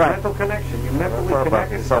 Right. Mental connection. You mentally What about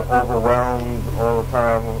connect yourself overwhelmed all the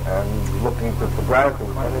time and looking for gratitude?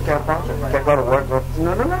 And you can't function. You can't go to work.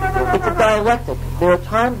 No. It's a dialectic. There'll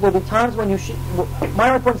be times when you should... My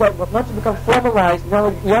only point is that once you become formalized, you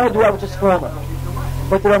only do that which is formal.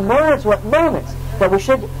 But there are moments that we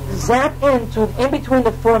should zap into, in between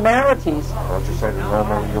the formalities. Don't you say the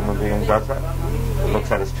normal human being does that?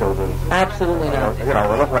 Looks at his children. Absolutely not.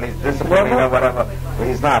 Look when he's disciplining or whatever. Well,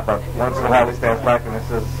 he's not, but once in a while he stands back and he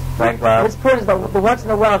says, thank God. This point is that the once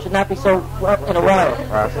in a while should not be so in a while.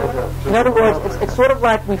 In other words, it's sort of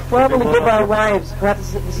like we formally give our wives,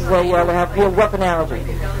 perhaps this is a rough analogy.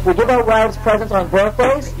 We give our wives presents on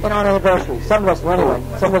birthdays and on anniversaries. Some of us will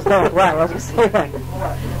anyway. Some of us don't. Right, I was going to say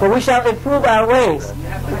that. But we shall improve our ways.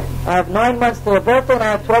 I have 9 months to a birthday and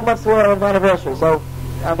I have 12 months to an anniversary. So,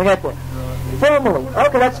 we get there. Formally.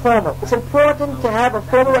 Okay, that's formal. It's important to have a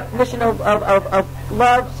formal recognition of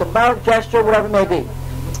love, symbolic gesture, whatever it may be.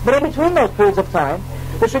 But in between those periods of time,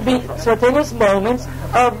 there should be spontaneous moments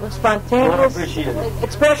of spontaneous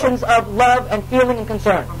expressions of love and feeling and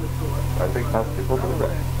concern. I think most people do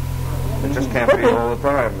that. It just can't be all the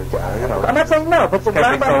time. I'm not saying no, but the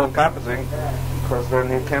can't be so Rambam... encompassing because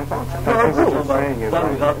then you can't function. I think what you're saying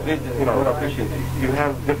is, you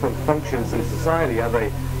have different functions in society. You have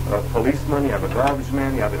a policeman, you have a garbage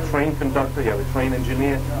man, you have a train conductor, you have a train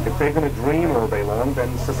engineer. If they're going to dream all day long,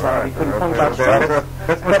 then society couldn't function.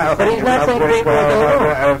 But he's not saying dream all day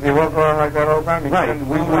long. If you walk around like that all the time, you Right.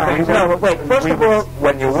 can't. No, wait. First of all,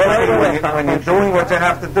 when you're working, when you're doing what you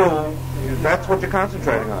have to do, that's what you're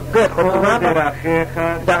concentrating on. good. But the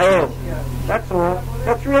Rambam... Da'ev. That's all.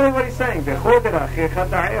 That's really what he's saying.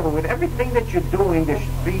 With everything that you're doing, there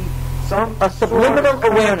should be A subliminal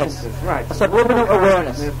awareness. Right. A subliminal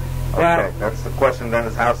awareness. Okay, that's the question then,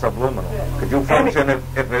 is how subliminal. Could you function if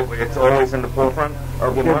it's always in the forefront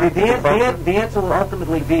of your mind? The answer will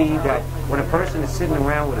ultimately be that when a person is sitting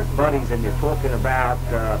around with his buddies and you're talking about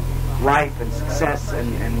life and success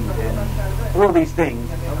and all these things,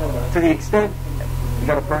 to the extent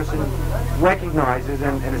that a person recognizes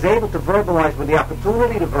and is able to verbalize when the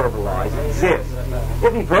opportunity to verbalize exists.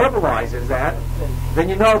 If he verbalizes that, then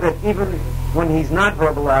you know that even when he's not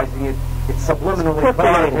verbalizing it, it's subliminally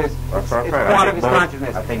part of his,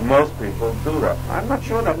 consciousness. I think most people do that. I'm not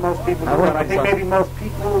sure that most people do that. I think maybe most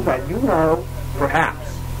people that you know,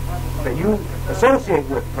 perhaps, that you associate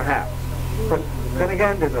with, perhaps. But then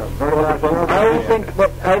again, there's a very large world.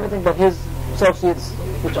 I even think that his associates,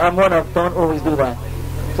 which I'm one of, don't always do that.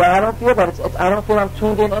 So I don't feel that I don't feel I'm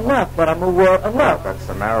tuned in enough, but I'm aware enough. That's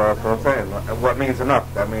the narrow, that's what I'm saying. What means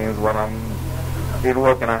enough? That means when I'm in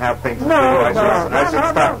work and I have things to do, I should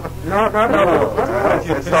stop. No.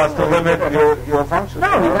 It starts to limit your function. No,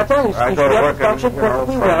 I'm not telling you. I You go to should work function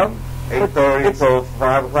perfectly well. 8:30 till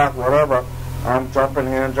 5 o'clock, whatever. I'm jumping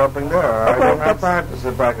here and jumping there. I don't have time to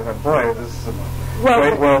sit back and say, boy, this is a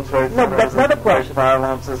great World Trade Center. No, but that's not a question. Fire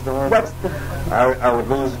alarm system. I would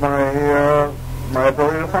lose my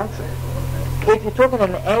ability to function. If you're talking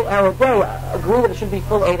an 8-hour day, I agree that it should be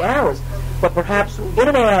full 8 hours. But perhaps in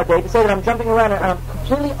an AI day, to say that I'm jumping around and I'm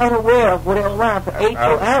completely unaware of what I'm around for 8 full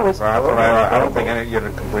hours. I don't think you're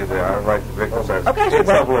completely. I write the victim says it's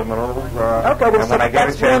subliminal. Okay, and when I get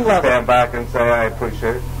a chance to stand back and say I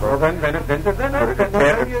appreciate it, well then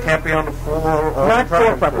it can't be on the floor all the time. Not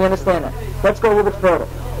forefront. We understand that. Let's go a little bit further.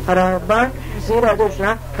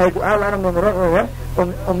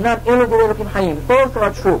 Both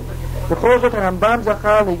are true. B'chol zot Rambam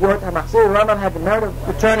zachar liyot hamachzir. Rambam had the merit of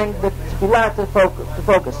returning the Tefilah to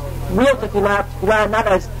focus. Real Tefilah not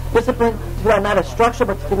as discipline, Tefilah not as structure,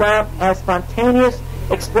 but Tefilah as spontaneous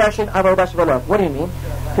expression of Avodah Shabbat. What do you mean?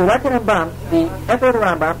 Tefilah Rambam, the effort of the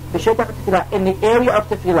Rambam, the Shetach Tefilah, in the area of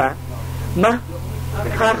Tefilah,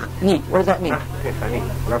 Mah-pechani. What does that mean?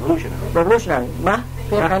 Revolutionary.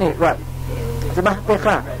 Mah-pechani, right. It's a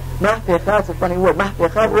Mah-pecha. Mah-pecha, it's a funny word.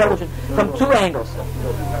 Mah-pecha is revolution from two angles.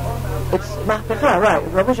 It's Mah-pecha, right.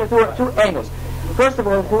 Revolution from two angles. First of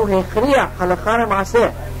all, Hu hechriach halakha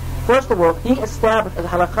ma'aseh. First of all, he established as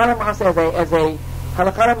halakha ma'aseh, as a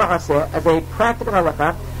halakha ma'aseh, as a practical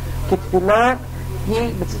halakha, kitfilah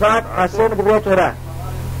hi mitzvat aseh me'divrei Torah.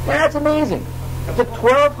 That's amazing. To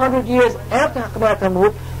 1,200 years after Hakamat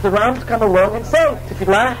Talmud, the Rambams come along and say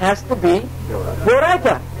Tefilah has to be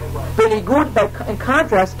Yoraita. In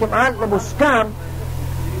contrast, Kim'an Lemuskam,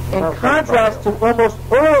 in contrast to almost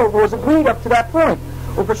all what was agreed up to that point.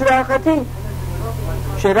 Most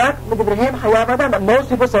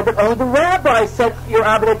people said that only the rabbi said you're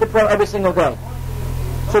obligated to pray every single day.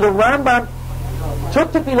 So the Rambam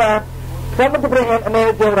took Tefilah from the Debrahim and made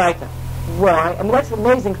it Yoraita. Why? I mean, that's an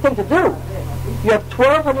amazing thing to do. You have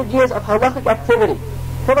 1,200 years of halachic activity.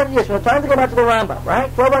 1,200 years. From the time to go back to the Rambam,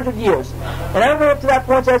 right? 1,200 years. And everyone up to that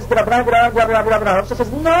point says, Rabbanan. So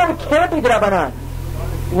says, no, it can't be Rabbanan.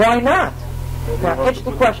 Why not? Now,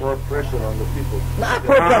 interesting question. More pressure on the people. Not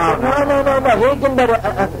put pressure. No. He ain't getting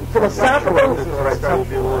a philosophical.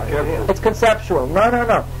 It's conceptual.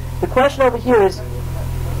 No. The question over here is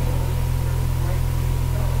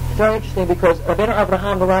very interesting because Rabbeinu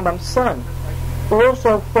Avraham, the Rambam's son,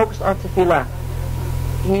 also focused on Tefilah.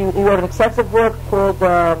 He wrote an extensive work called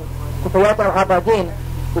Tefilah al-Abadin,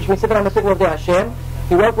 which we sit on the Sikh of the Hashem.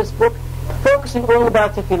 He wrote this book focusing all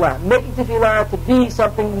about Tefilah, making Tefilah to be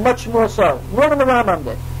something much more so. More than the Rambam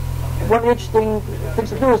did. One of the interesting things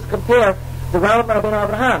to do is to compare the Rambam and Rabbeinu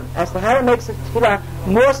Avraham as to how it makes Tefilah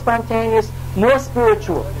more spontaneous, more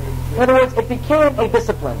spiritual. In other words, it became a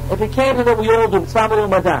discipline. It became something that we all do. Tzvam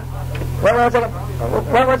Madah. What was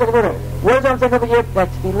I'm saying over here? That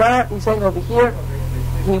Tefilah, he's saying over here,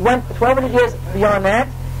 he went 1,200 years beyond that,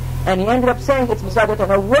 and he ended up saying it's Mitzvah.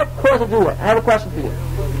 Now, what caused to do it? I have a question for you.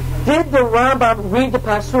 Did the Rambam read the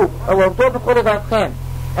Pasuk,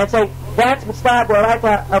 and say, that's Mitzvah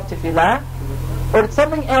D'oraita of Tefilah? Or did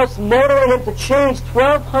something else motivate him to change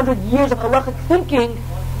 1,200 years of halachic thinking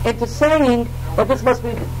into saying that this must be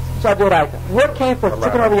Mitzvah D'oraita? What came first?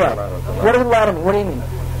 Chicken or the egg? What does it allow to mean? What do you mean?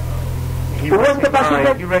 He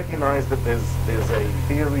recognized that there's a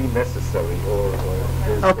theory necessary, or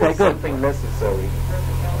there's something necessary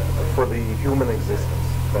for the human existence.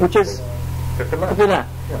 Which is Tefilah. Yeah.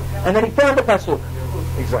 And then he found the Pasuk.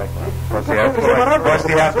 Exactly. First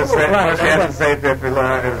he has to say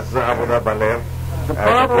Tefilah is Avodah Balev.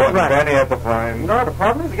 Then he had to find... No, the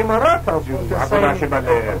problem is the Gemara tells you Avodah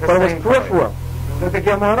Balev. But it was peripheral. The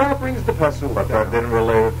Gemara brings the Pasuk. But that didn't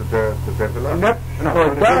relate to Tefilah? No,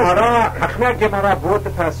 the Gemara brought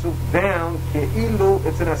the Pasuk down, Ke'ilu,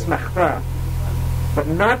 it's an asmachta. But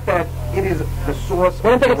not that it is the source of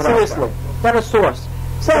Don't take it seriously. Not a source.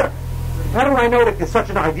 So, how do I know that there's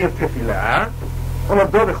such an idea of Tefilah?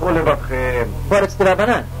 But it's the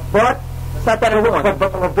Rabbanan. But it's not that important.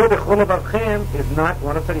 But is not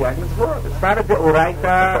one of the mitzvot. It's not a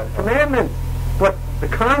D'oraita commandment. But the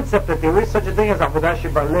concept that there is such a thing as Avodah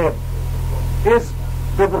Balev is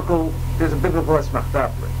biblical. There's a biblical asmachta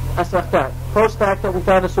for it. Asmachta. Post facto, we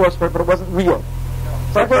found a source for it, but it wasn't real.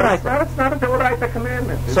 So it's not a D'oraita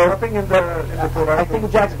commandment. There's nothing in the Torah. I think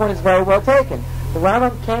Jack's point is very well taken. The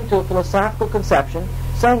Rambam came to a philosophical conception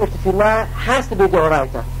saying that Tefilah has to be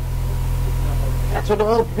D'oraita. That's what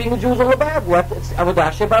all being a Jew is all about. It's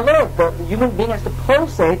Avodah Balev. The human being has to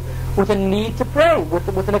pulsate with a need to pray,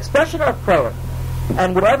 with an expression of prayer.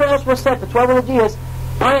 And whatever else was said for 1,200 years,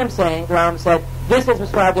 I am saying, the Rambam said, this is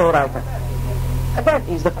Mitzvah D'oraita. Again,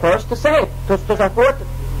 he's the first to say it. Tosafot,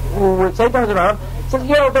 who would say down the Rambam, says,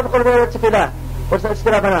 don't go to Tefilah. It's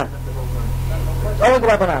the Rabbanan. It's only the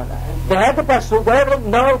Rabbanan. They have the Pasuk, whatever,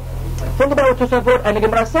 no, think about what Tosafot and the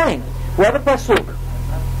Gemara is saying. We have a Pasuk,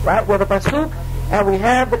 right? We have a Pasuk, and we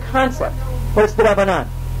have the concept, but it's the Rabbanan.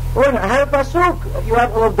 I have a Pasuk. You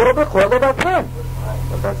have a little bit of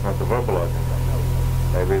But that's not the verbalizing.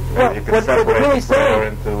 Maybe you could what separate they're really the prayer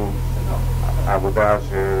saying- into Avodah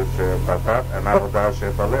Shebatat and Avodah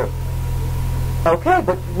Shebalev. Okay,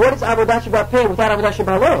 but what is Avodah Shebapeh without Avodah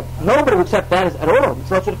Shebalev? Nobody would accept that at all.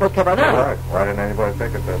 It's not for Kavanah. Right. Why didn't anybody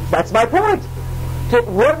take it then? That's my point.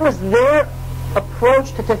 What was their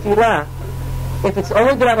approach to Tefilah? If it's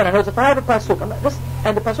only D'Rabbanan, if I have a pasuk,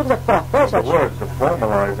 and the pasuk is like false. The words, the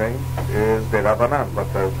formalizing is D'Rabbanan,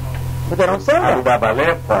 but they don't say that. Avodah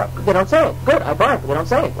Balev part. They don't say it. Good, I buy it, but they don't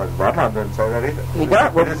say it. But Rambam didn't say that either. He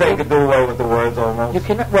does. He didn't say you could do away with the words almost. You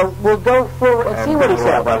cannot. Well, we'll go forward and see what he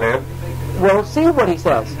says. Balev. We'll see what he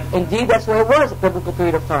says. Indeed, that's the way it was at the biblical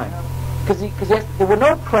period of time. Because there were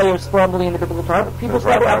no prayers formally in the biblical time, but people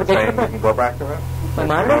started obligating You can go back to that? My You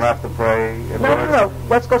mind don't is? have to pray in words? No.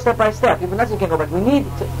 Let's go step by step. Even that's you can go back. We need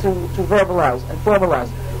to verbalize and formalize.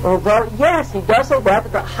 Although, yes, he does say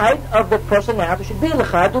that the height of the personality should be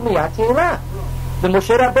l'chadu miyat te'ilah. The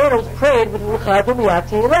Moshe Rabbeinu prayed with l'chadu miyat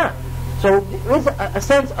te'ilah. So there is a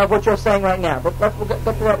sense of what you're saying right now. But we'll get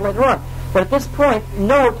to that later on. But at this point,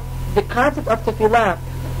 note the concept of Tefilah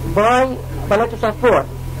by Balei Tosafot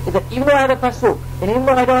is that even though I have a pasuk, and even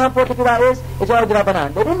though I don't know what Tefilah is, it's all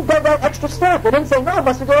D'Rabbanan. They didn't get that extra step. They didn't say, no, it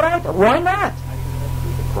must be D'Oraita. Why not?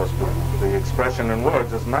 Because the expression in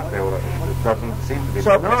words is not there. It doesn't seem to be.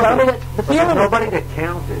 So tell me that the feeling There's nobody that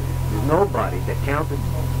counted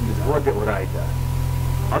before the Oraita,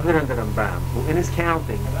 other than the Rambam, who in his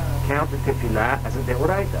counted Tefilah as a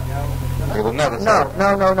Deoraita. He will never say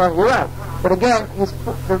No, you're right. But again, the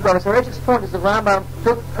Sarachik's point is the Rambam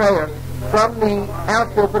took prayer from the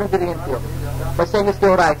outfield, put into the infield, by saying it's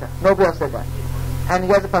Deoraita. Nobody else said that. And he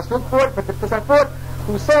has a pasuk for it, but the Tosafot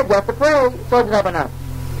who said you have to pray, so did Rabbanan.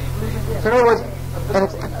 So in other words,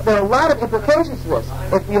 there are a lot of implications to this.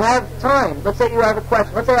 If you have time, let's say you have a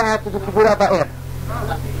question, let's say I have to do Kibbutz Ba'er.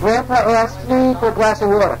 Grandpa asked me for a glass of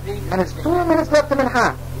water, and it's 2 minutes left to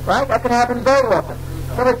Mincha, right? That can happen very often.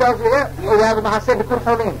 Somebody tells you, you have a Mahaseh B'kur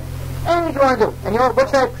Cholim. Anything you want to do. And you know, what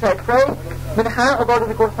should I pray? Mincha or go to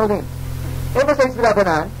B'kur Cholim? If I say to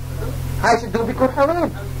Rabbanan, I should do B'kur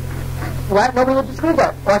Cholim. Right? Nobody would disagree with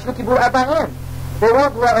that. Or I should do Kibbutz Ba'er. They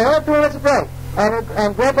won't, I only have 2 minutes to pray.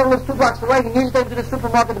 And Grandpa lives 2 blocks away. He needs to take him to the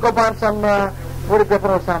supermarket to go buy him some, what did Grandpa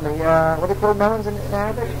know something? What do they call melons in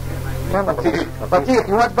Arabic? Batik.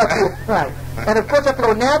 He wants batik. Right. And of course I have to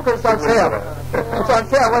go now because it's on sale. It's on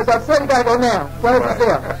sale. When it's on sale, you gotta go now. When it's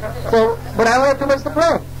there. So, but I only have 2 minutes to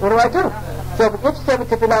pray. What do I do? So if it's said with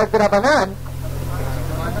Tefilah as D'Rabbanan,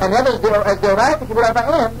 and the others as D'Oraita, Kibbutz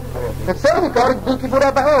Ba'er, then say we go to do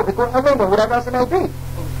Kibbutz Ba'er, B'kur Cholim, or whatever else it may be.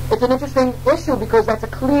 It's an interesting issue because that's a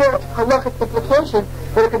clear halachic implication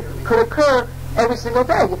that it could occur every single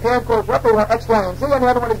day. Your parent goes up, they want X, Y, and Z, and the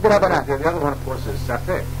other one is D'Rabbanan. The other one, of course, is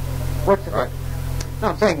Safek. What's it? Right. No,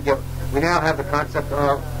 I'm saying we now have the concept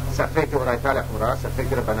of Safek D'Oraita L'Chumrah, Safek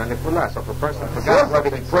D'Rabbanan L'Kula. So if a person forgot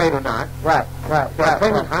whether he prayed or not, Right. do I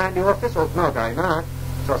pray behind the office or no, do I not?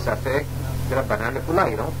 So Safek D'Rabbanan L'Kula,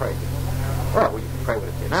 you don't pray. Well, you can pray with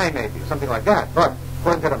a Tinai maybe, something like that. But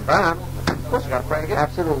according to the Rambam, of course you got to pray again.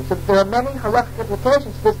 Absolutely. So there are many halachic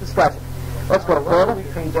implications to this discussion. Let's go further. What are we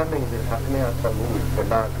condemning the Hakmiyat Talmud for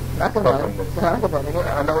not Not this? condemning it.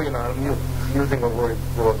 I know you're not using the word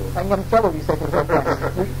broadly. I'm going to tell you say things like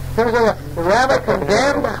that. The rabbi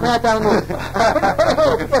condemned Achmiyat Talmud.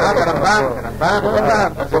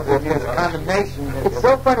 It's a condemnation. It's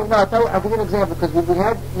so funny. No, I'll give you an example because we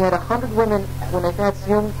had 100 women when they had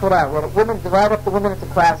Siyum Torah. Where women divide up the women into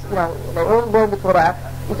class. You know, they all learn the Torah.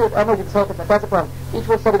 Each was, I know you can talk about that's the problem. Each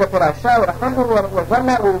was studied the Torah. Shower 100 were one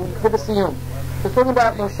night we did the Siyum. So talking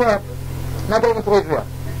about Moshe not getting into Israel.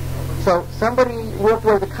 So somebody walked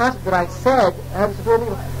away with the concept that I said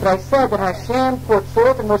that Hashem poured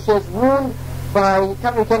salt in Moshe's wound by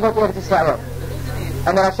telling him he can't go to Eretz Israel,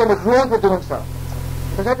 and that Hashem was wrong for doing so.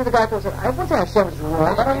 So I said to the guy who said, I wouldn't say Hashem is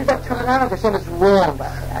wrong. I don't use that terminology. Hashem is wrong.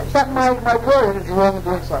 It's not my word. It is wrong in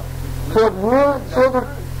doing so. So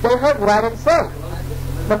they heard what I didn't say.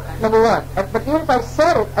 Number one. But even if I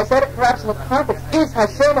said it perhaps in the context. Is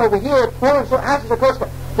Hashem over here pouring so ashes across the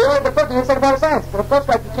first thing you said about science? But of course,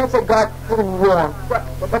 like, you can't say God did it wrong.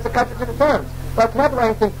 That's a contradiction of terms. So I cannot do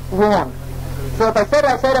anything wrong. So if I said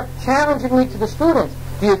it challenging me to the students.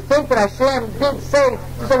 Do you think that Hashem did say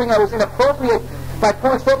something that was inappropriate by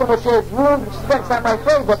pouring salt on Moshe's wound? Which is again, it's not my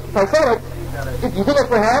phrase, but if I said it, if you think that's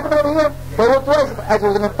what happened over here, they will do it as it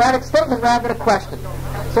was an emphatic statement rather than a question.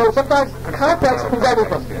 So sometimes context means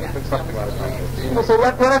everything. So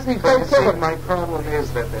that has to be very careful. My problem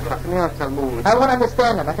is that the Hakmiyat Talmud, I want to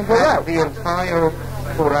understand them. I think they're right. the entire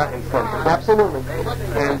Torah in front of them. Absolutely.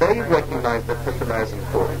 And they recognize that Tefilah is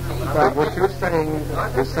important. Right. But what you're saying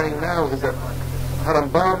now is that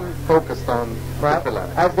Harambam focused on Tefilah.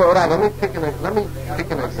 Let me pick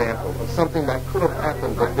an example of something that could have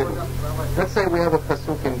happened but didn't. Let's say we have a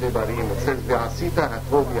pasuk in Devarim. It says, "Ve'asita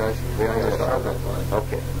hatov v'yashar."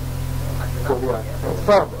 Okay.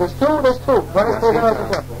 So there's two. One is two.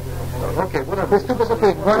 Okay, whatever. There's two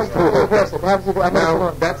pasukim. One is two.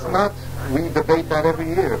 Now, that's not. We debate that every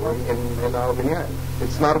year in our minyan.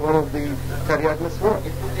 It's not one of the Kariyat Mitzvot.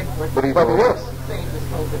 But it is.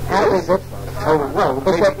 How is it? Oh, well,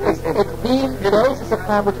 it's being the basis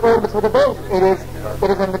upon which all mitzvah debate. It is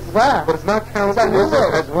a mitzvah. But it's not counted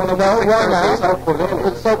as one of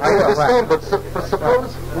the six. I understand, but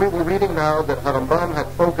suppose we were reading now that Harambam had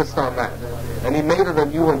focused on that, and he made it a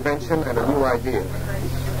new invention and a new idea.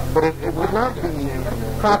 But it would not be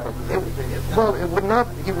proper.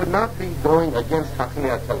 He would not be going against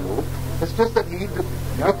Hachmei Talmud. It's just that he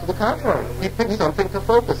looked to the contrary. He picked something to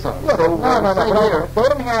focus on. Yeah, no. They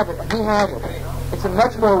don't have it. He has it. It's a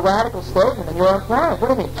much more radical statement than you're implying. What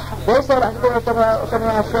do you mean? They said Hashem is a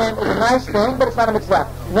nice thing, but it's not a mitzvah.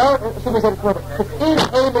 No, as soon as they quote it, it is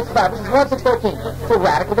a mitzvah. This is 1:613. It's a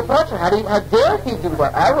radical departure. How dare he do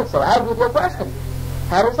that? I would say. I would your question.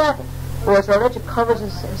 How does that happen? Or as Rabbi covers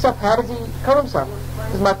himself, how does he cover himself?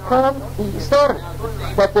 Because Makom, he stated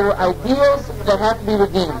that there are ideas that have to be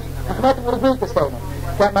redeemed. Hachmet would agree with the statement.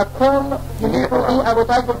 That Makom, I would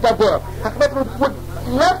like with Gader. Hachmet would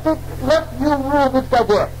left you rule with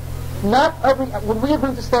Gader. Not every, when we agree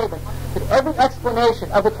with the statement, that every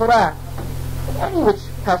explanation of the Torah, any which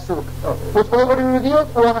pasuk, was already revealed,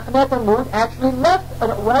 or Hachmet Talmud actually left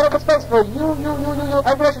right of a space for you,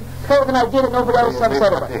 every nation, with an idea that nobody else said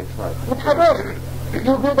about. With Hadosh,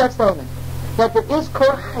 you agree with that statement. That there is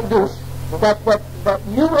Kor Hadush, that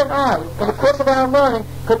you and I, in the course of our learning,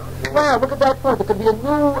 could, wow, look at that point, there could be a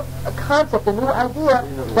new concept, a new idea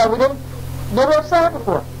that we didn't never have said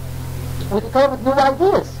before. We could come up with new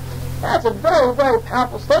ideas. That's a very, very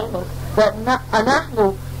powerful statement that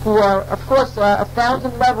Anachnu, who are, of course,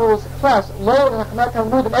 1,000 levels plus, lower than Hachmei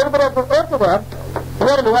Talmud, and everybody after them, we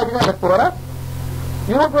had a new idea never thought of.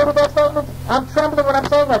 You agree with that statement? I'm trembling when I'm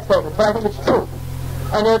saying that statement, but I think it's true.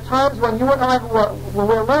 And there are times when you and I, when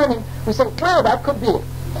we're learning, we say, wow, that could be it.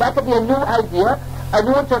 That could be a new idea, a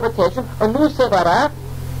new interpretation, a new sevara,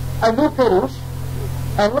 a new perush.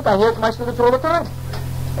 And look, I hear it from my students all the time.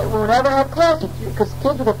 We never have classes, because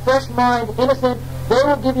kids with a fresh mind, innocent, they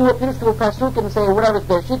will give you a perush to a pasuk and say, whatever, it's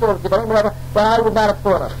Bereshit or Devarim, whatever, that I would not have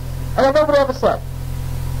thought of. And that nobody ever said.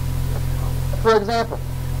 For example,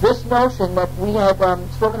 this notion that we had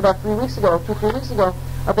spoken about 3 weeks ago, 2-3 weeks ago,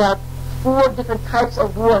 about 4 different types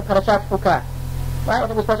of war in Parashat Chukat. Right? I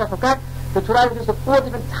think it was Parashat Chukat. The Torah reduced to 4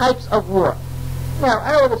 different types of war. Now,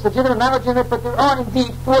 I don't know if it's legitimate or not legitimate, but there are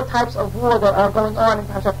indeed 4 types of war that are going on in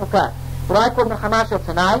Parashat Chukat. What I call the Hamash of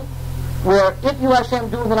Tanai, where if you Hashem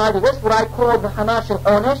do, then I do this. What I call the Hamash of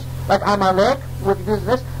Onesh, like Amalek, what you do is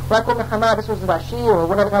this. What I call the Hamash, this was Rashi, or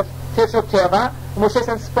whatever else, Teshok Teva. Moshe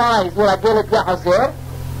sent spies, Lord Agelet Yahazer.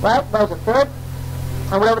 Right? That was the 3rd.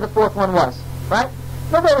 And whatever the 4th one was. Right?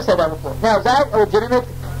 Nobody ever said that before. Now, is that a legitimate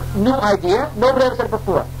new idea? Nobody ever said it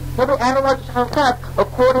before. Nobody analyzed Chukat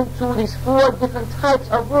according to these 4 different types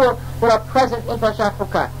of war that are present in Parashat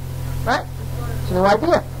Chukat. Right? It's a new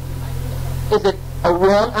idea. Is it a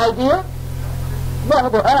wrong idea? No,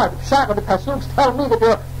 there are. The Pshat of the Pasuks tell me that there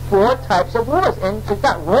are 4 types of wars, and it's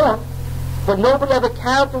not wrong. But nobody ever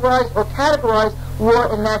characterized or categorized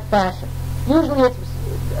war in that fashion. Usually it's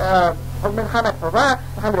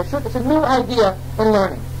it's a new idea in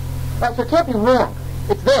learning. Right? So it can't be wrong.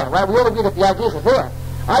 It's there, right? We all agree that the ideas are there.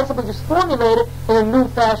 I simply just formulate it in a new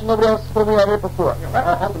fashion. Nobody else has formulated it before.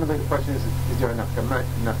 Ultimately, the question is there enough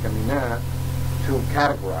kamina to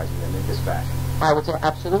categorize them in this fashion? I would say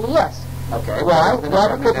absolutely yes. Okay. Why?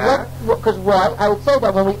 Because why? I would say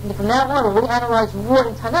that from now on, when we analyze war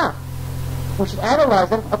in Tanakh, we should analyze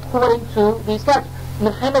them according to these categories.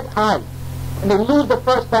 Milchemet Ai. And they lose the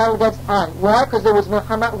first battle against Ai. Why? Because there was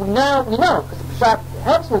Milchemet. Now we know, because the Pshat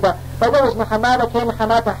helps with that. But there was Milchemet that came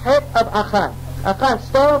Milchemet ahead of Achan. Achan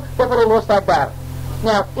stole, therefore they lost that battle.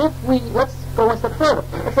 Now, let's go one step further.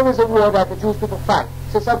 Let's say there's a war that the Jewish people fight.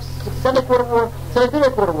 So some 70 quarter war,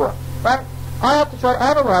 73 quarter war. Right? I have to try to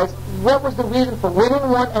analyze what was the reason for winning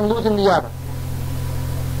one and losing the other.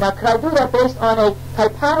 Now, could I do that based on a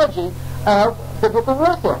typology of biblical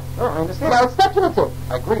warfare? Oh, I understand. Now, it's speculative.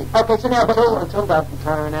 I agree. Okay, so now, until that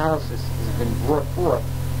entire analysis has been brought forth,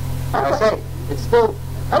 I say it's still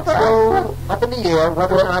up in the air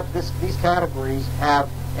whether or not these categories have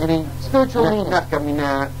any spiritual meaning,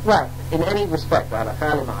 right? In any respect, or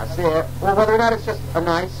whether or not it's just a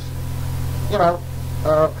nice,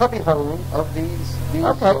 cubbyhole of these.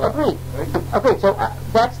 Okay, agreed. Agreed. So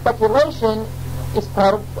that speculation is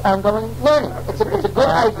part of ongoing learning. It's a good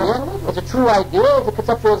idea. It's a true idea. It's a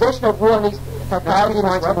conceptualization of one of these technologies.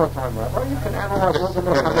 Well, you can analyze it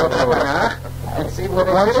and see what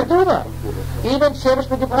Why it don't you is. do that? Even Shemesh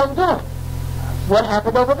B'Gibron doing. What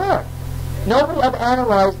happened over there? Nobody ever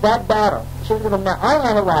analyzed that battle. Now, I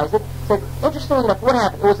analyzed it. Said, interestingly enough, what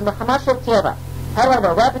happened? It was in the Hamash of Teva. How do I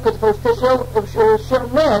know that? Because if it was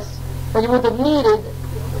Shemesh, then you would have needed,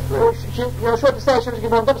 short to say, Shemesh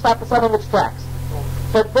B'Gibron don't stop the sun in its tracks.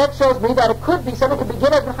 But that shows me that it could be something could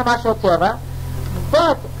begin as the Hamash of Teva,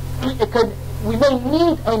 but we may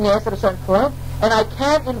need a nes at a certain point, and I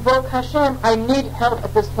can't invoke Hashem. I need help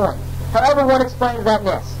at this point. However one explains that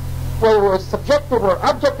nes, whether it was subjective or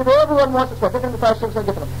objective, or everyone wants to explain different fashions are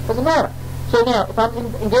different. Doesn't matter. So now, if I'm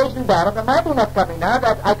engaged in battle, there might be enough coming now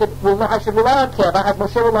that I should rely on Teva, as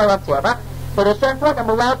Moshe relied on Teva. But at a certain point, I'm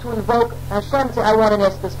allowed to invoke Hashem and say, I want an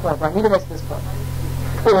nes at this point, or I need an nes at this point.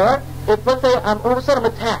 Or, if let's say all of a sudden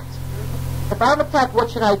I'm attacked. If I'm attacked, what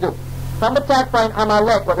should I do? If I'm attacked by an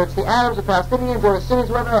Amalek, whether it's the Arabs, the Palestinians, or the Syrians,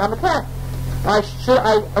 whoever, I'm attacked. Should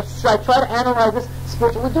I try to analyze this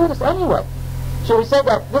spiritually? We do this anyway. Should we say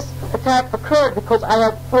that this attack occurred because I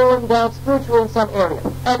have fallen down spiritually in some area?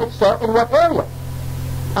 And if so, in what area?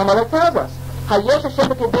 Amalek tells us. Hayesh Hashem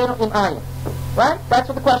b'kedenu im ayin. Right? That's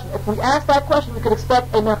what the question. If we ask that question, we could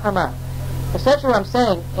expect a Melchama. Essentially what I'm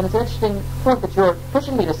saying, and it's an interesting point that you're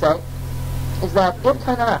pushing me to say, is that if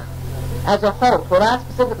Tanakh, as a whole, Torah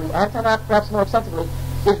specifically, and Tanakh perhaps more extensively,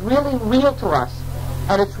 is really real to us,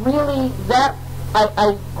 and it's really that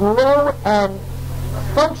I grow and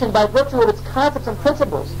function by virtue of its concepts and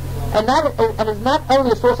principles, and is not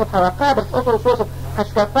only a source of harakah, but it's also a source of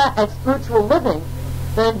hashkafa and spiritual living,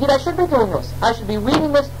 then indeed I should be doing this. I should be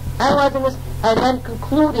reading this, analyzing this, and then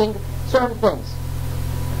concluding certain things.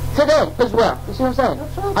 Today as well. You see what I'm saying?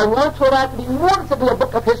 I want Torah to be more than simply a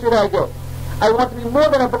book of history that I do. I want to be more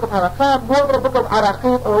than a book of harakah, more than a book of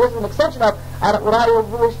arachim, or an extension of what I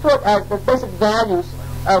have always taught as the basic values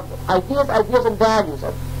of ideas, and values.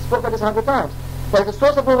 I've spoken about this 100 times. There's a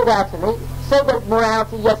source of Buddha to me. So that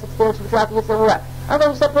morality, yes, it's there, spirituality, yes, all that. I'm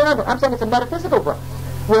going to step around it. I'm saying it's a metaphysical book.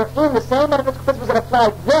 Wherein the same metaphysical principles that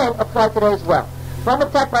apply then apply today as well. If I'm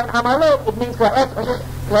attacked by an Amalek, it means I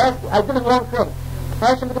did the wrong thing.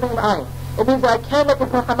 It means that I can't make it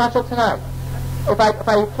for Hamashal tonight. If I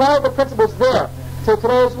apply the principles there to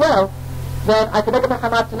today as well, then I can make it for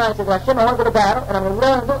Hamat tonight and say, Hashem, I want to go to battle, and I'm going to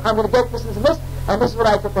learn, I'm going to get this and this, and this is what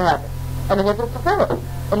I took to happen. And then you have to fulfill it.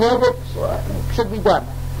 And then it should be done.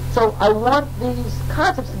 So I want these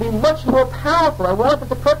concepts to be much more powerful. I want them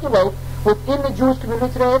to percolate within the Jewish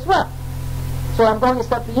community today as well. So I'm going a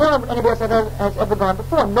step beyond what anybody else has ever gone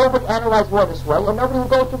before. Nobody analyzed war this way, and nobody will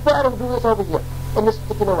go to battle and do this over here, in this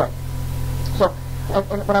particular way. So,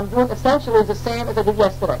 and what I'm doing essentially is the same as I did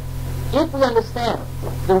yesterday. If we understand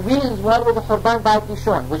the reasons why there was a Churban Bayit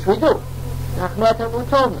Rishon, which we do, Nachmat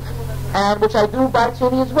told me, and which I do by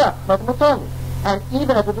Tzini as well, Nachmat told me, and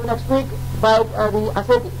even as we do next week by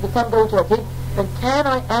the 10 days of it, then can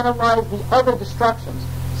I analyze the other destructions,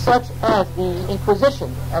 such as the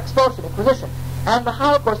Inquisition, expulsion, Inquisition, and the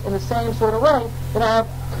Holocaust in the same sort of way, then I have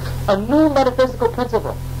a new metaphysical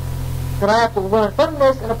principle that I have to learn from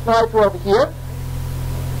this and apply to over here,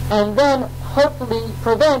 and then hopefully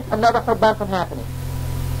prevent another Churban from happening.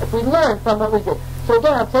 If we learn from what we did. So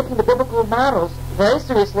again, I'm taking the biblical models very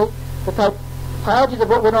seriously, the typologies of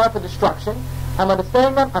what went on for destruction. I'm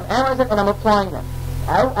understanding them, I'm analyzing them, and I'm applying them.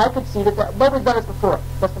 I could see that nobody's done this before,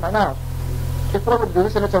 best of my knowledge. Before we do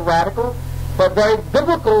this, and it's a radical, but very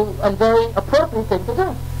biblical and very appropriate thing to do.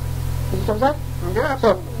 You see what I'm saying? Yeah.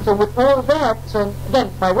 So with all of that, so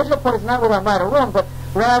again, my original point is not whether I'm right or wrong, but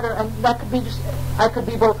rather, and that could be just, I could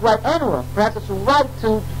be both right and wrong. Perhaps it's right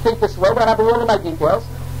to think this way, but I'll be wrong in my details,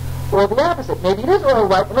 or the opposite. Maybe it is all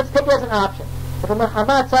right, but let's take it as an option. If a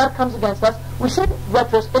Muhammad Tzad comes against us, we should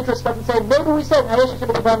introspect and say, maybe we said,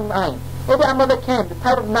 maybe our mother came, the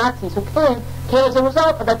type of Nazis who came as a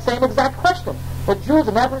result of that same exact question. The Jews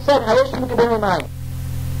never said, now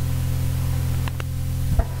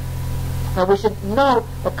we should know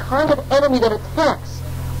the kind of enemy that attacks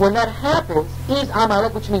when that happens is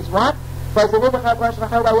Amalek, which means what? They will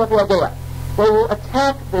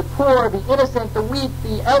attack the poor, the innocent, the weak,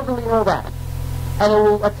 the elderly, and all that. And they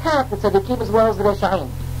will attack the tzaddikim as well as the reshaim.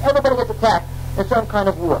 Everybody gets attacked in some kind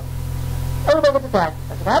of war. Everybody gets attacked.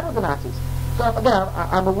 That's what happened with the Nazis. So again,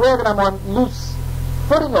 I'm aware that I'm on loose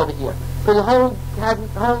footing over here, because the whole has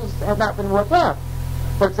not been worked out.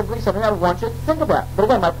 But it's simply something that one should think about. But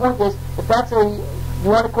again, my point is, if that's you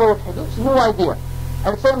want to call it, it's a new idea.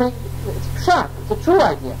 And certainly, it's shock. It's a true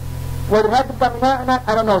idea. Whether it has to become or not,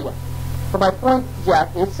 I don't know yet. But my point,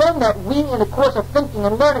 Jack, is saying that we, in the course of thinking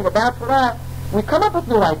and learning about Torah, we come up with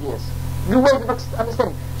new ideas, new ways of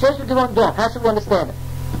understanding. How should we understand it?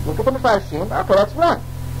 Look at the Mefarshim. Okay, that's one.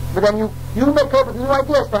 But then you may come up with new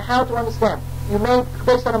ideas for how to understand. You may,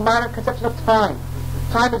 based on a modern conception of time.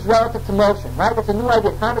 Time is relative to motion, right? That's a new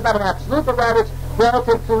idea. Time is not an absolute, but rather it's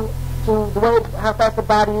relative to the way, how fast the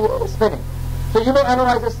body is spinning. So you may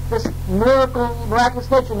analyze this miraculous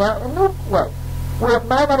nature now in a new way, where it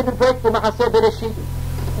might not even break the Maaseh Bereshit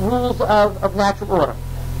rules of natural order.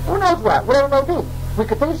 Who knows what? Whatever it may be. We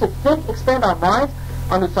continue to think, expand our minds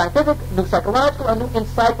on new scientific, new psychological, and new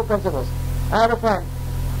insightful principles. I have a friend,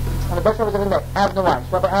 and the best one was ever met,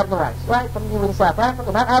 Rabbi, right? From in South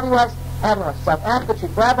Africa, not Avi Weiss, South Africa,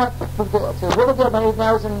 chief rabbi, moved to Riverdale, but he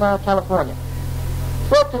now is in California.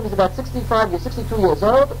 Spoke to him, he's about 62 years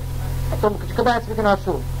old. I told him, could you come back and speak in our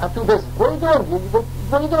shul? I'm too busy. What are you doing?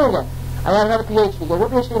 What are you doing again? I had another PhD. He goes,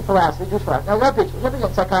 what PhD in philosophy? Jewish philosophy. I got a PhD. What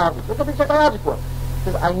in psychology? What did you psychology for? He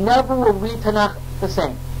says, I never will read Tanakh the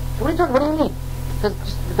same. So what do you mean? Because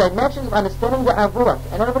the dimensions of understanding the Avurah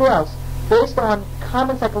and everybody else, based on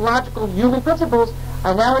common psychological human principles,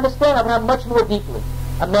 I now understand Abraham much more deeply.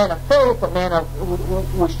 A man of faith, a man who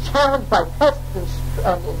was challenged by tests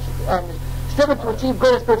and striven to achieve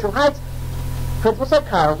greater spiritual heights. Principal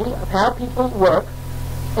psychology of how people work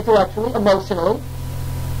intellectually, emotionally.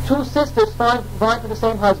 Two sisters vying for the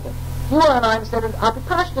same husband. You and I understand it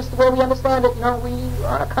just the way we understand it, we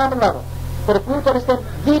on a common level. But if we were to understand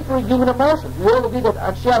deeper human emotions, we all agree that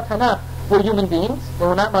Anshe Tanakh were human beings. They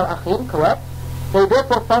were not malachim, correct? They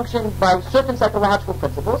therefore function by certain psychological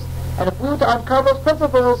principles. And if we were to uncover those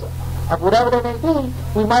principles of whatever they may be,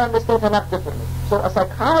 we might understand Tanakh differently. So a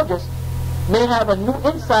psychologist may have a new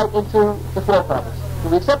insight into the forefathers. Do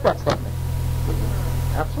we accept that statement?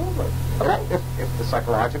 Absolutely. Okay. If the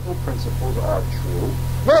psychological principles are true.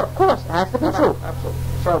 Yeah, of course. It has to be true. Absolutely.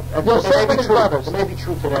 So it may be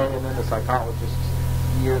true today, and then the psychologists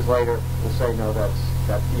years later will say, no, that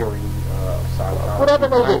theory of psychology whatever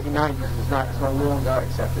in the 1990s is no longer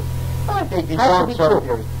accepted. They debunked certain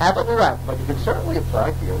theories. Absolutely right. But you can certainly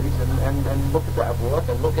apply theories and look at that work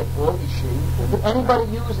and look at all issues. Did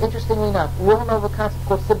anybody use, interestingly enough, we all know of a concept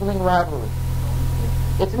called sibling rivalry.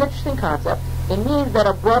 It's an interesting concept. It means that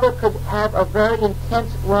a brother could have a very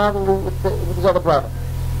intense rivalry with his other brother.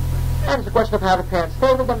 And it's a question of how the parents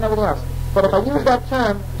favored them and everything else. But if I use that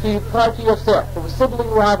term to apply to yourself, there was sibling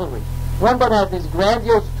rivalry. One brother has these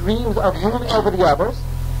grandiose dreams of ruling over the others,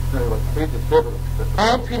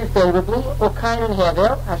 and treated favorably, or kind and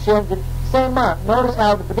Hevel, Hashem did the same man. Notice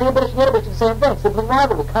how the beginning of British and British is the same thing, sibling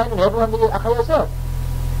rivalry, kind and Hevel and the Achayosef.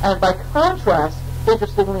 And by contrast,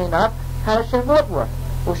 interestingly enough, how Hashem not work.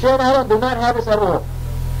 Moshe and Aaron do not have this at all.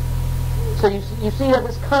 So you see that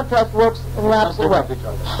this contrast works in the opposite way.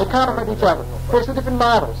 They complement each other. There's two different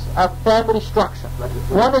models of family structure.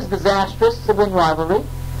 One is disastrous, sibling rivalry,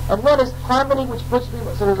 and one is harmony, which puts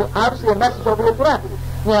people, so there's obviously a message over here for that.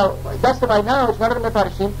 Now, best of my knowledge, none of the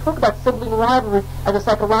Mefarshim talk about sibling rivalry as a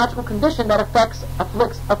psychological condition that afflicts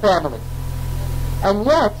a family. And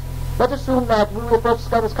yet, let's assume that we will approach this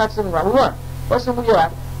concept of sibling rivalry. Let's assume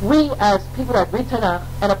we as people that read Tanakh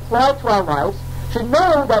and apply it to our lives should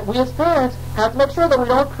know that we as parents have to make sure that we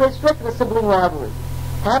don't create strict a sibling rivalry.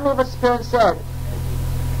 How many of us parents said,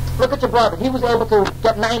 look at your brother, he was able to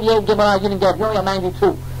get 98 Gemara, you didn't get it, you only got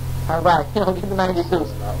 92. All right, give the 92s.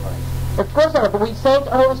 Of course not, but we say it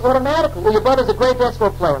always automatically. Well, your brother's a great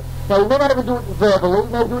basketball player. Now, we may not even do it verbally,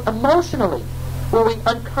 we may do it emotionally, where we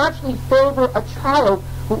unconsciously favor a child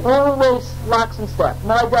who always locks and steps.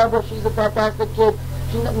 My Deborah, she's a fantastic kid.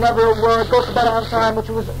 She never a word, goes to bed on time. When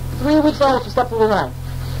she was 3 weeks old, she slept through the night.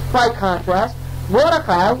 By contrast,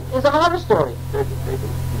 Mordechai is a horror story.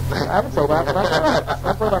 I would say that, but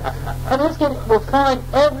that's right. And this kid will find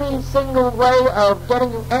every single way of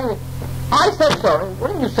getting you angry. I said so. What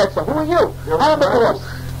do you mean you said so? Who are you? I'm the boss.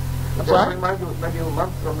 Maybe a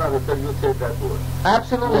month from now, they'll tell you said that word.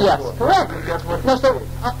 Absolutely, yes. Correct. No, so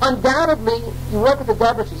undoubtedly, you work with the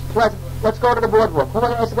Deborah, she's pleasant. Let's go to the boardwalk. Who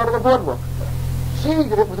am I to go to the boardwalk? She,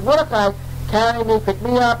 with Mordechai, carry me, pick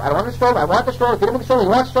me up. I don't want the stroller. I want the stroller. Get him in the stroller. He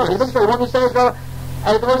wants the stroller. He doesn't say, he wants to stay in the stroller.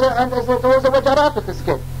 And there's always a wedge out with this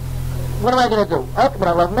kid. What am I going to do? Okay, but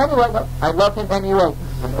I love him anyway. I love him anyway.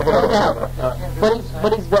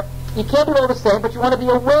 But you can't do all the same, but you want to be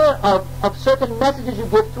aware of certain messages you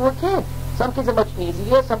give to a kid. Some kids are much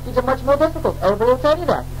easier, some kids are much more difficult. Everybody will tell you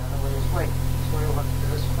that.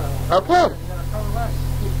 Okay.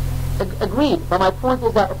 Agreed. But my point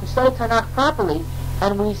is that if we study Tanakh properly,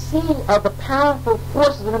 and we see the powerful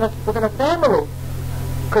forces within a family,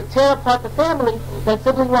 could tear apart the family, then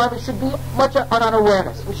sibling rivalry should be much on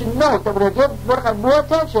unawareness. We should note that we're going to give Mordechai more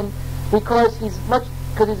attention because he's much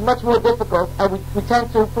more difficult, and we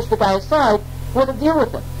tend to push the guy aside. We have to deal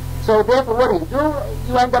with him. So therefore, what do?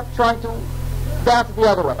 You end up trying to bounce it the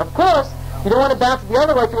other way. Of course, you don't want to bounce it the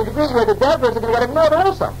other way to a degree where the Debras are going to get ignored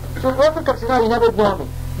also. So often comes, no, you never ignore me.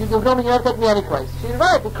 You ignore me, you never take me anyplace. She's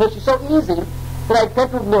right, because she's so easy that I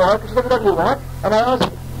tend to ignore her, because she does whatever you want, and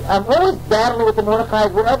I'm always battling with the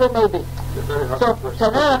Mordechais, whatever it may be. So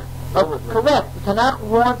Tanakh, correct, Tanakh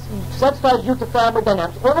wants, sensitizes you to family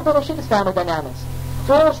dynamics. All the Bereshit is family dynamics.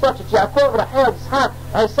 So all the structures, Yaakov, Rahel, Yitzhak,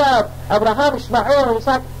 Esav, Abraham, Ishmael,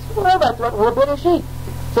 Isaac, all that, all Bereshit.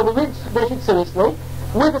 So we read Bereshit seriously,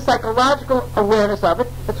 with the psychological awareness of it.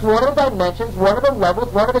 It's one of the dimensions, one of the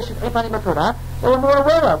levels, one of the Shifrei Matorah that we're more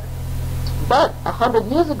aware of. But 100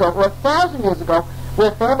 years ago, or 1,000 years ago,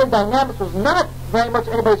 where family dynamics was not very much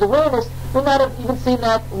anybody's awareness, we would not have even seen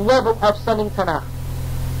that level of studying Tanakh.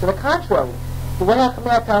 To the contrary, the way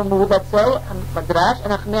Hachmei Talmud, let's say, Madrash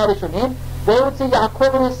and Hachmei Rishonim, they would see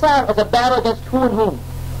Yaakov and Esav as a battle against who and whom.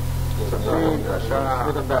 Good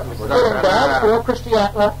and bad, or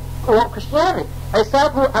Christianity.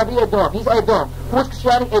 Esav who Abi Edom, he's Edom. Who's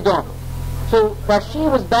Christianity? Edom. So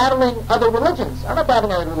Rashi was battling other religions. I'm not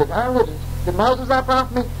battling other religions. The Muslims are not problem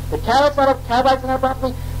for me. The Carabites are not problem for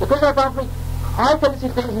me. The Christians are not problem for me. I tend to see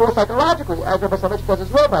things more psychologically, as Rabbi Salvich does as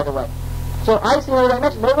well, by the way. So I see what I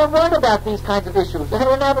mentioned. They weren't worried about these kinds of issues. They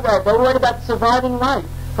were worried about surviving life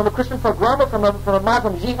from a Christian pogrom, from a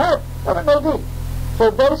Muslim jihad, whatever it may be. So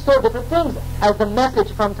they saw different things as the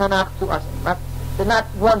message from Tanakh to us. They're not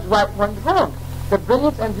one's right, one's wrong. The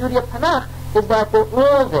brilliance and beauty of Tanakh is that they're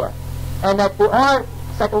all there. And that there are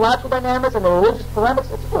psychological dynamics and the religious polemics.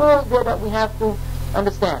 It's all there that we have to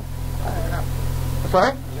understand.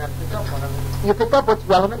 Sorry? You pick up what's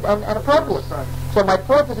relevant and appropriate. So my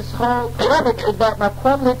point with this whole polemic is that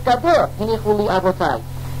makom litkader hinichu li avotai.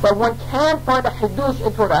 But one can find a chidush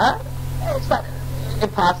in Torah. It's not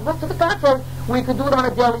impossible. To the contrary, we could do it on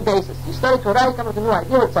a daily basis. You study Torah, you come with a new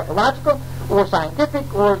idea. It's psychological or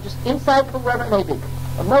scientific or just insightful, whatever it may be.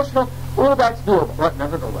 Emotional, all that's doable. But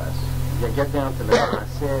nevertheless, you get down to the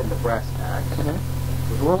Maaseh and the brass tacks.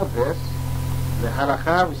 With all of this, the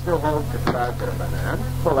halakha, we still hold Tefilah Rabbanan.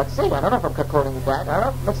 Well, let's see. I don't know if I'm concording with that.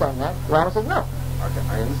 I'm not saying that. The Rambam says no. Okay,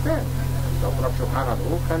 I understand. So open up Shulchan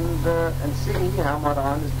Aruch and see how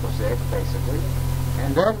Maran is posek, basically.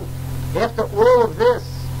 And then, after all of this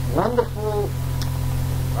wonderful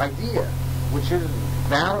idea, which is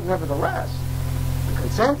valid nevertheless, the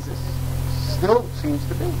consensus still seems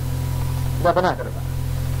to be Rabbanan.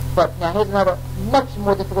 But now here's another much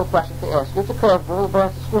more difficult question to ask you. It's a curveball,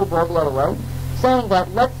 burns the screwball the other way, saying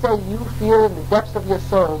that let's say you feel in the depths of your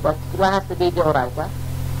soul that it has to be Deoraita,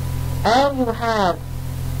 and you have,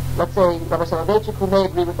 let's say, Rabbi Soloveitchik, who may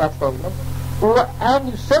agree with that statement, and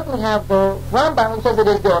you certainly have the Rambam who says it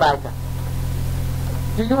is Deoraita.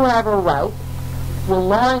 Do you have a right,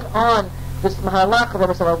 relying on this Mahalach of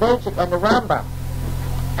Rabbi Soloveitchik and the Rambam,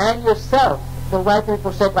 and yourself, the right to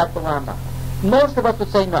forsake like the Rambam? Most of us would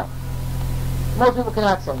say no. Most people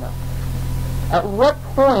cannot say no. At what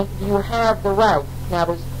point do you have the right? Now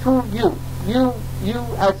there's two you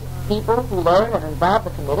as people who learn and involved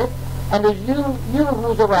and committed, and there's you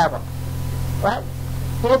who's a rabbi. Right?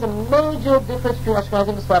 Here's a major difference between Ashkenazim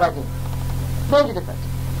and Sfaradim. Major difference.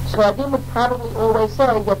 Sfaradim would probably always say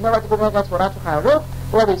you have no right to go against Moran Shulchan Aruch,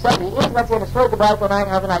 whoever he said he is, let's say in a story, the Bible, and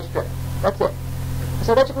have a nice trip. That's it.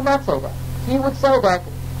 So that you would not say that. He would say that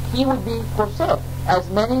he would be posek, as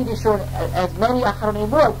many Acharonim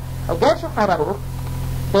would, against Shulchan Aruch,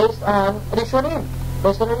 based on Rishonim,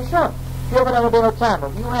 based on a Rishon. If you have an Rabbeinu Tam,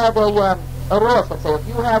 if you have a Rosh, let's say, if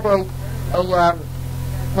you have a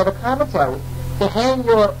commentary to hang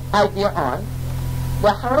your idea on, the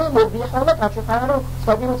Acharonim would be Acharolek on Shulchan Aruch.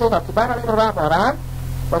 So he would say, no, Kiban Alim Moran Moran,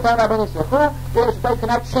 Vatan Rabbeinu Yisrachu, you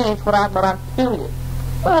cannot change Moran Moran, period.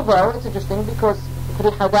 Although, it's interesting because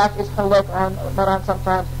Pri Hadash is Chalek on Moran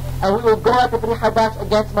sometimes, and we will go at the Pri Hadash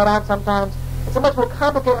against Moran sometimes. It's a much more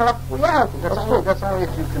complicated reality. That's only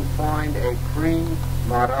if you can find a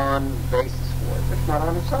pre-Maran basis for it. Which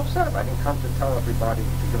Maran himself said, I didn't come to tell everybody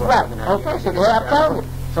to give up. Right, okay, so there I'm telling you.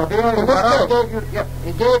 So there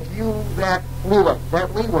he gave you that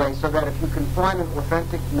leeway, so that if you can find an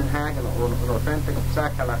authentic minhag or an authentic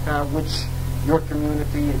psak halakha, which your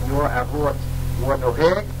community and your avot were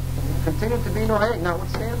noheg, continue to be noheg,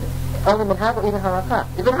 notwithstanding. Only minhag or even halakha?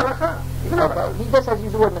 Even halakha. He just has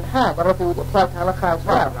used the word minhag. I don't know if he would apply to halakha as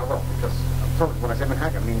well. No, because when I say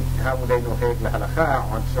minhag, I mean how would they noheg halakha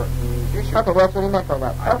on certain issues? Okay, that's what he meant by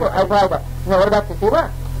that. Okay, I buy that. Now, what about Tefilah?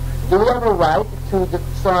 Do we have a right to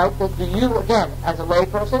decide that you, again, as a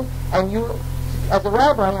layperson, and you, as a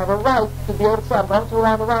rabbi, have a right to be able to say, I'm going to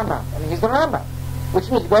allow the Rambam. I mean, he's the Rambam. Which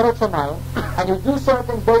means you go to Shemayim, and you do certain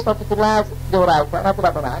things based on Tefillah's Deoraita, not the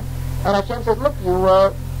Rabbanan, and Hashem says, look, you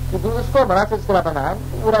do this for me, not just the Rabbanan,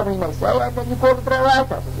 whatever he may say, and then you call it the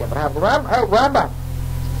Deoraita. Says, yeah, but I have the Rambam. Hey, Rambam.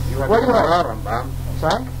 You have What the do you Gemara, want? Rambam.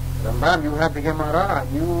 Sorry? Rambam, you have the Gemara.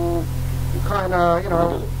 You kind of,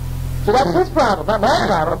 So that's his problem, not my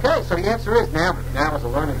problem. Okay, so the answer is now as a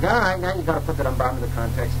learned guy, now you got to put the Rambam in the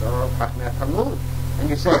context of Chachmei Talmud, and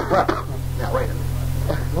you say, well, now wait a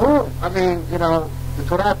minute. I mean, the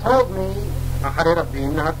Torah told me, the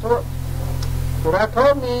Torah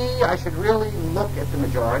told me I should really look at the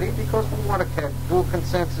majority because we want to do a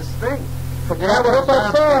consensus thing. But also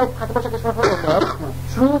said,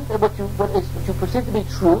 truth, what you perceive to be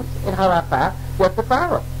truth in Halacha, you have to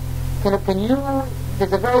follow. Can you?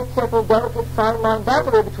 There's a very careful, delicate, fine line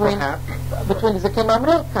boundary between the Zaken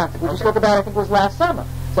Mamre concept, which we spoke about, I think it was last summer.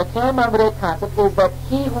 Zaken Mamre concept is that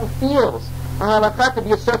he who feels a halakha to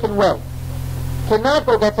be a certain way cannot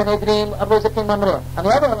go against an edrim of Zaken Mamre. On the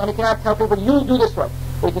other hand, he cannot tell people, you do this way.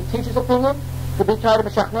 But he can teach his opinion, to be trying to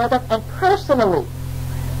meshachner them, and personally,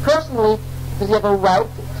 does he have a right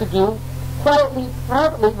to do quietly,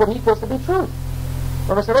 privately, what he feels to be truth.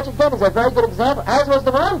 Well, Mr. Rich, again, is a very good example, as was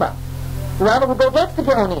the Rambam. The Rambam would go against the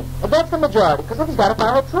Geonim, against the majority, because he's got to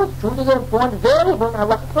follow truth. Truth is an important variable in the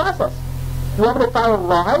halachic process. You want me to follow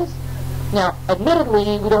lies? Now,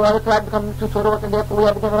 admittedly, we don't want to try to become too Torah, and therefore we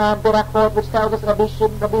have to get around Berachot, which tells us Rabbi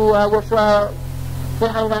Yoshua,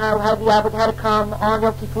 how to come on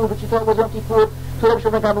Yom Kippur, which you thought was Yom Kippur, to Rabbi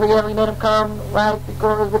Shimon Gamliel, he made him come, right,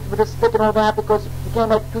 because with the stick and all that, because he can't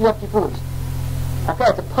make 2 Yom Kippurs. Okay,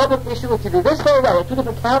 it's a public issue, it's either this way or that. There are 2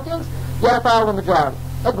 different countings, you have to follow the majority.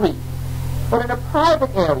 Agreed. But in a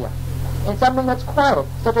private area, in something that's quiet,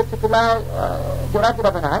 such as Tefilah, Yorat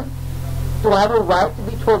Rabbanan, do I have a right to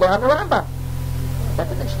be told on the Rambam?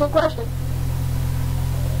 That's an interesting question.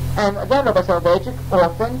 And again, Rabbi Soloveitchik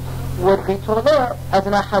often would be told there as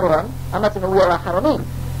an Aharon. I'm not saying that we are Aharonim,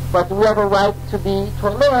 but do we have a right to be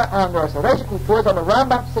told there on Rabbi Soloveitchik, who told on the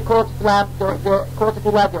Rambam to say, call Tefilah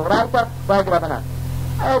Yorat Rabbanan?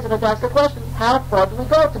 I was going to ask the question, how far do we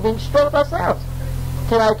go to being straight with ourselves?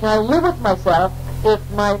 Can I live with myself if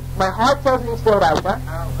my heart tells me it's Deoraita,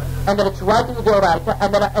 and that it's right to do Deoraita,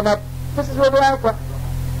 and that this is where Deoraita,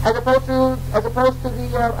 as opposed to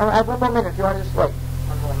the I have 1 more minute if you want to just wait.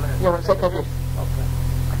 1 more minute. You want to say Kaddish? Okay.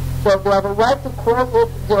 So do I have a right to call it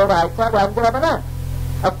Deoraita rather than Rabbanan?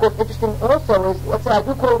 Of course, interesting also is, let's say I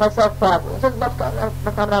do call it myself privately. It says,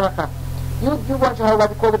 you want your whole right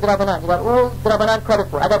to call it Rabbanan. You got all Rabbanan credit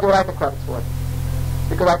for it. I got Deoraita credit for it.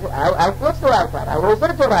 Because I feel it's Deoraita. I always did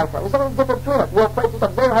it Deoraita. There's something different between us. We're afraid to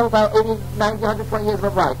talk. They have about 80, 90, 120 years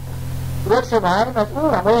of life. You look at Shemayim, I said,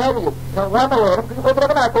 I'm way ahead of you. Why am I ahead of you? Because you go to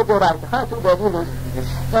Rabbanan, I call Deoraita. Too bad, you lose.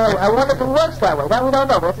 So I wonder if it works that way. That we don't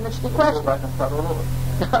know. That's an interesting question. I can start all over.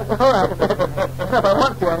 All right. No, but I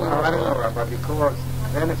want to. I don't know, Rabbi, because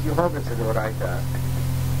then if you hold it to Deoraita,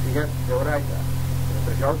 you get Deoraita.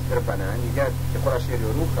 If you hold it to Rabbanan, you get Yechol Asher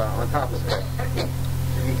Yorucha on top of it.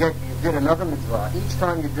 So you did another mitzvah. Each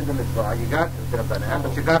time you did the mitzvah, you got the Rabbanan,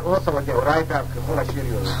 but you got also a Deoraita of Yechol Asher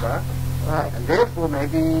Yorucha. Right. And therefore,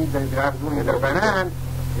 maybe the guy doing the Rabbanan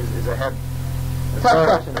is ahead. Tough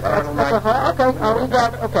question. Okay, I'll leave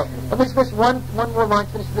that. Okay. Let me finish one more line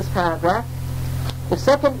to finish this paragraph. The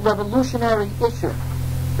second revolutionary issue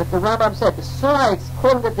that the Rambam said, besides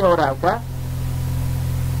calling it Deoraita,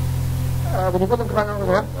 when you go to the Quran over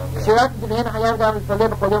there, Shirat B'nei Hayav Gam Yisrael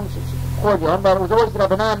B'Chol Yom Chol Yom, but it was always the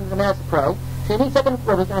Rabbanan in the Mass of Prayer. So in the second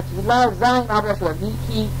revolution,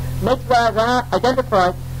 he makes the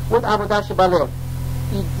identified with Avodah Shebaleh.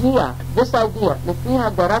 This idea, Lefi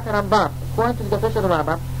Hagdarat Rambam, according to the definition of the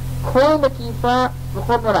Rambam, Kol Mekifa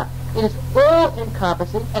V'Chol Nora. It is all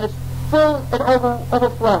encompassing and it's full and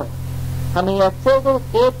overflowing.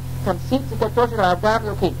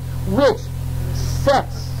 Which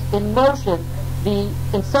sets in motion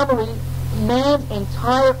in summary, man's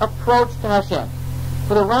entire approach to Hashem.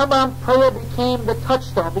 For the Rambam, prayer became the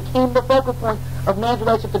touchstone, became the focal point of man's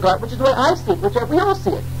relationship to God, which is the way I see it, which we all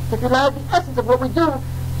see it. If you like the essence of what we do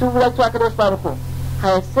to relate to HaKadosh Baruch Hu.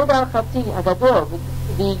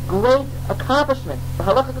 The great accomplishment, the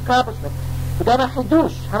halachic accomplishment,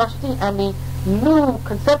 and the new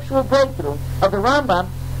conceptual breakthrough of the Rambam,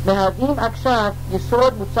 Mehadim Akshav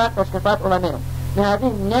Yesod Mutzak Hashkafat Olamenu.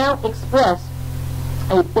 Mehadim now express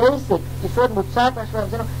a basic Yesod Mutzak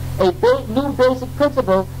Hashkafat Olamenu, new basic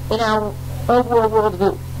principle in our overall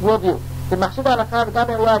worldview. The Machshir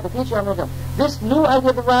HaLachah, the teacher of This new idea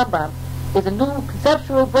of the Rambam is a new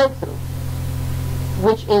conceptual breakthrough,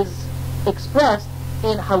 which is expressed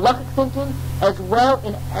in halachic thinking as well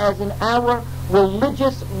as in our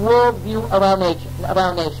religious worldview of our nation.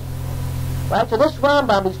 Right? So this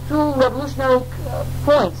Rambam, these two revolutionary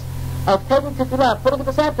points of taking Tefilah, putting it in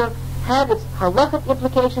the center, have its halachic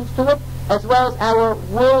implications to it, as well as our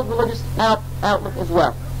world religious outlook as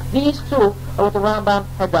well. These two are what the Rambam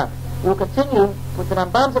had done. We will continue with the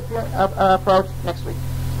Rambam's approach next week.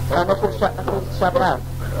 Next week's Shabbat.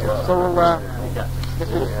 So we'll...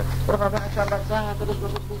 Next week.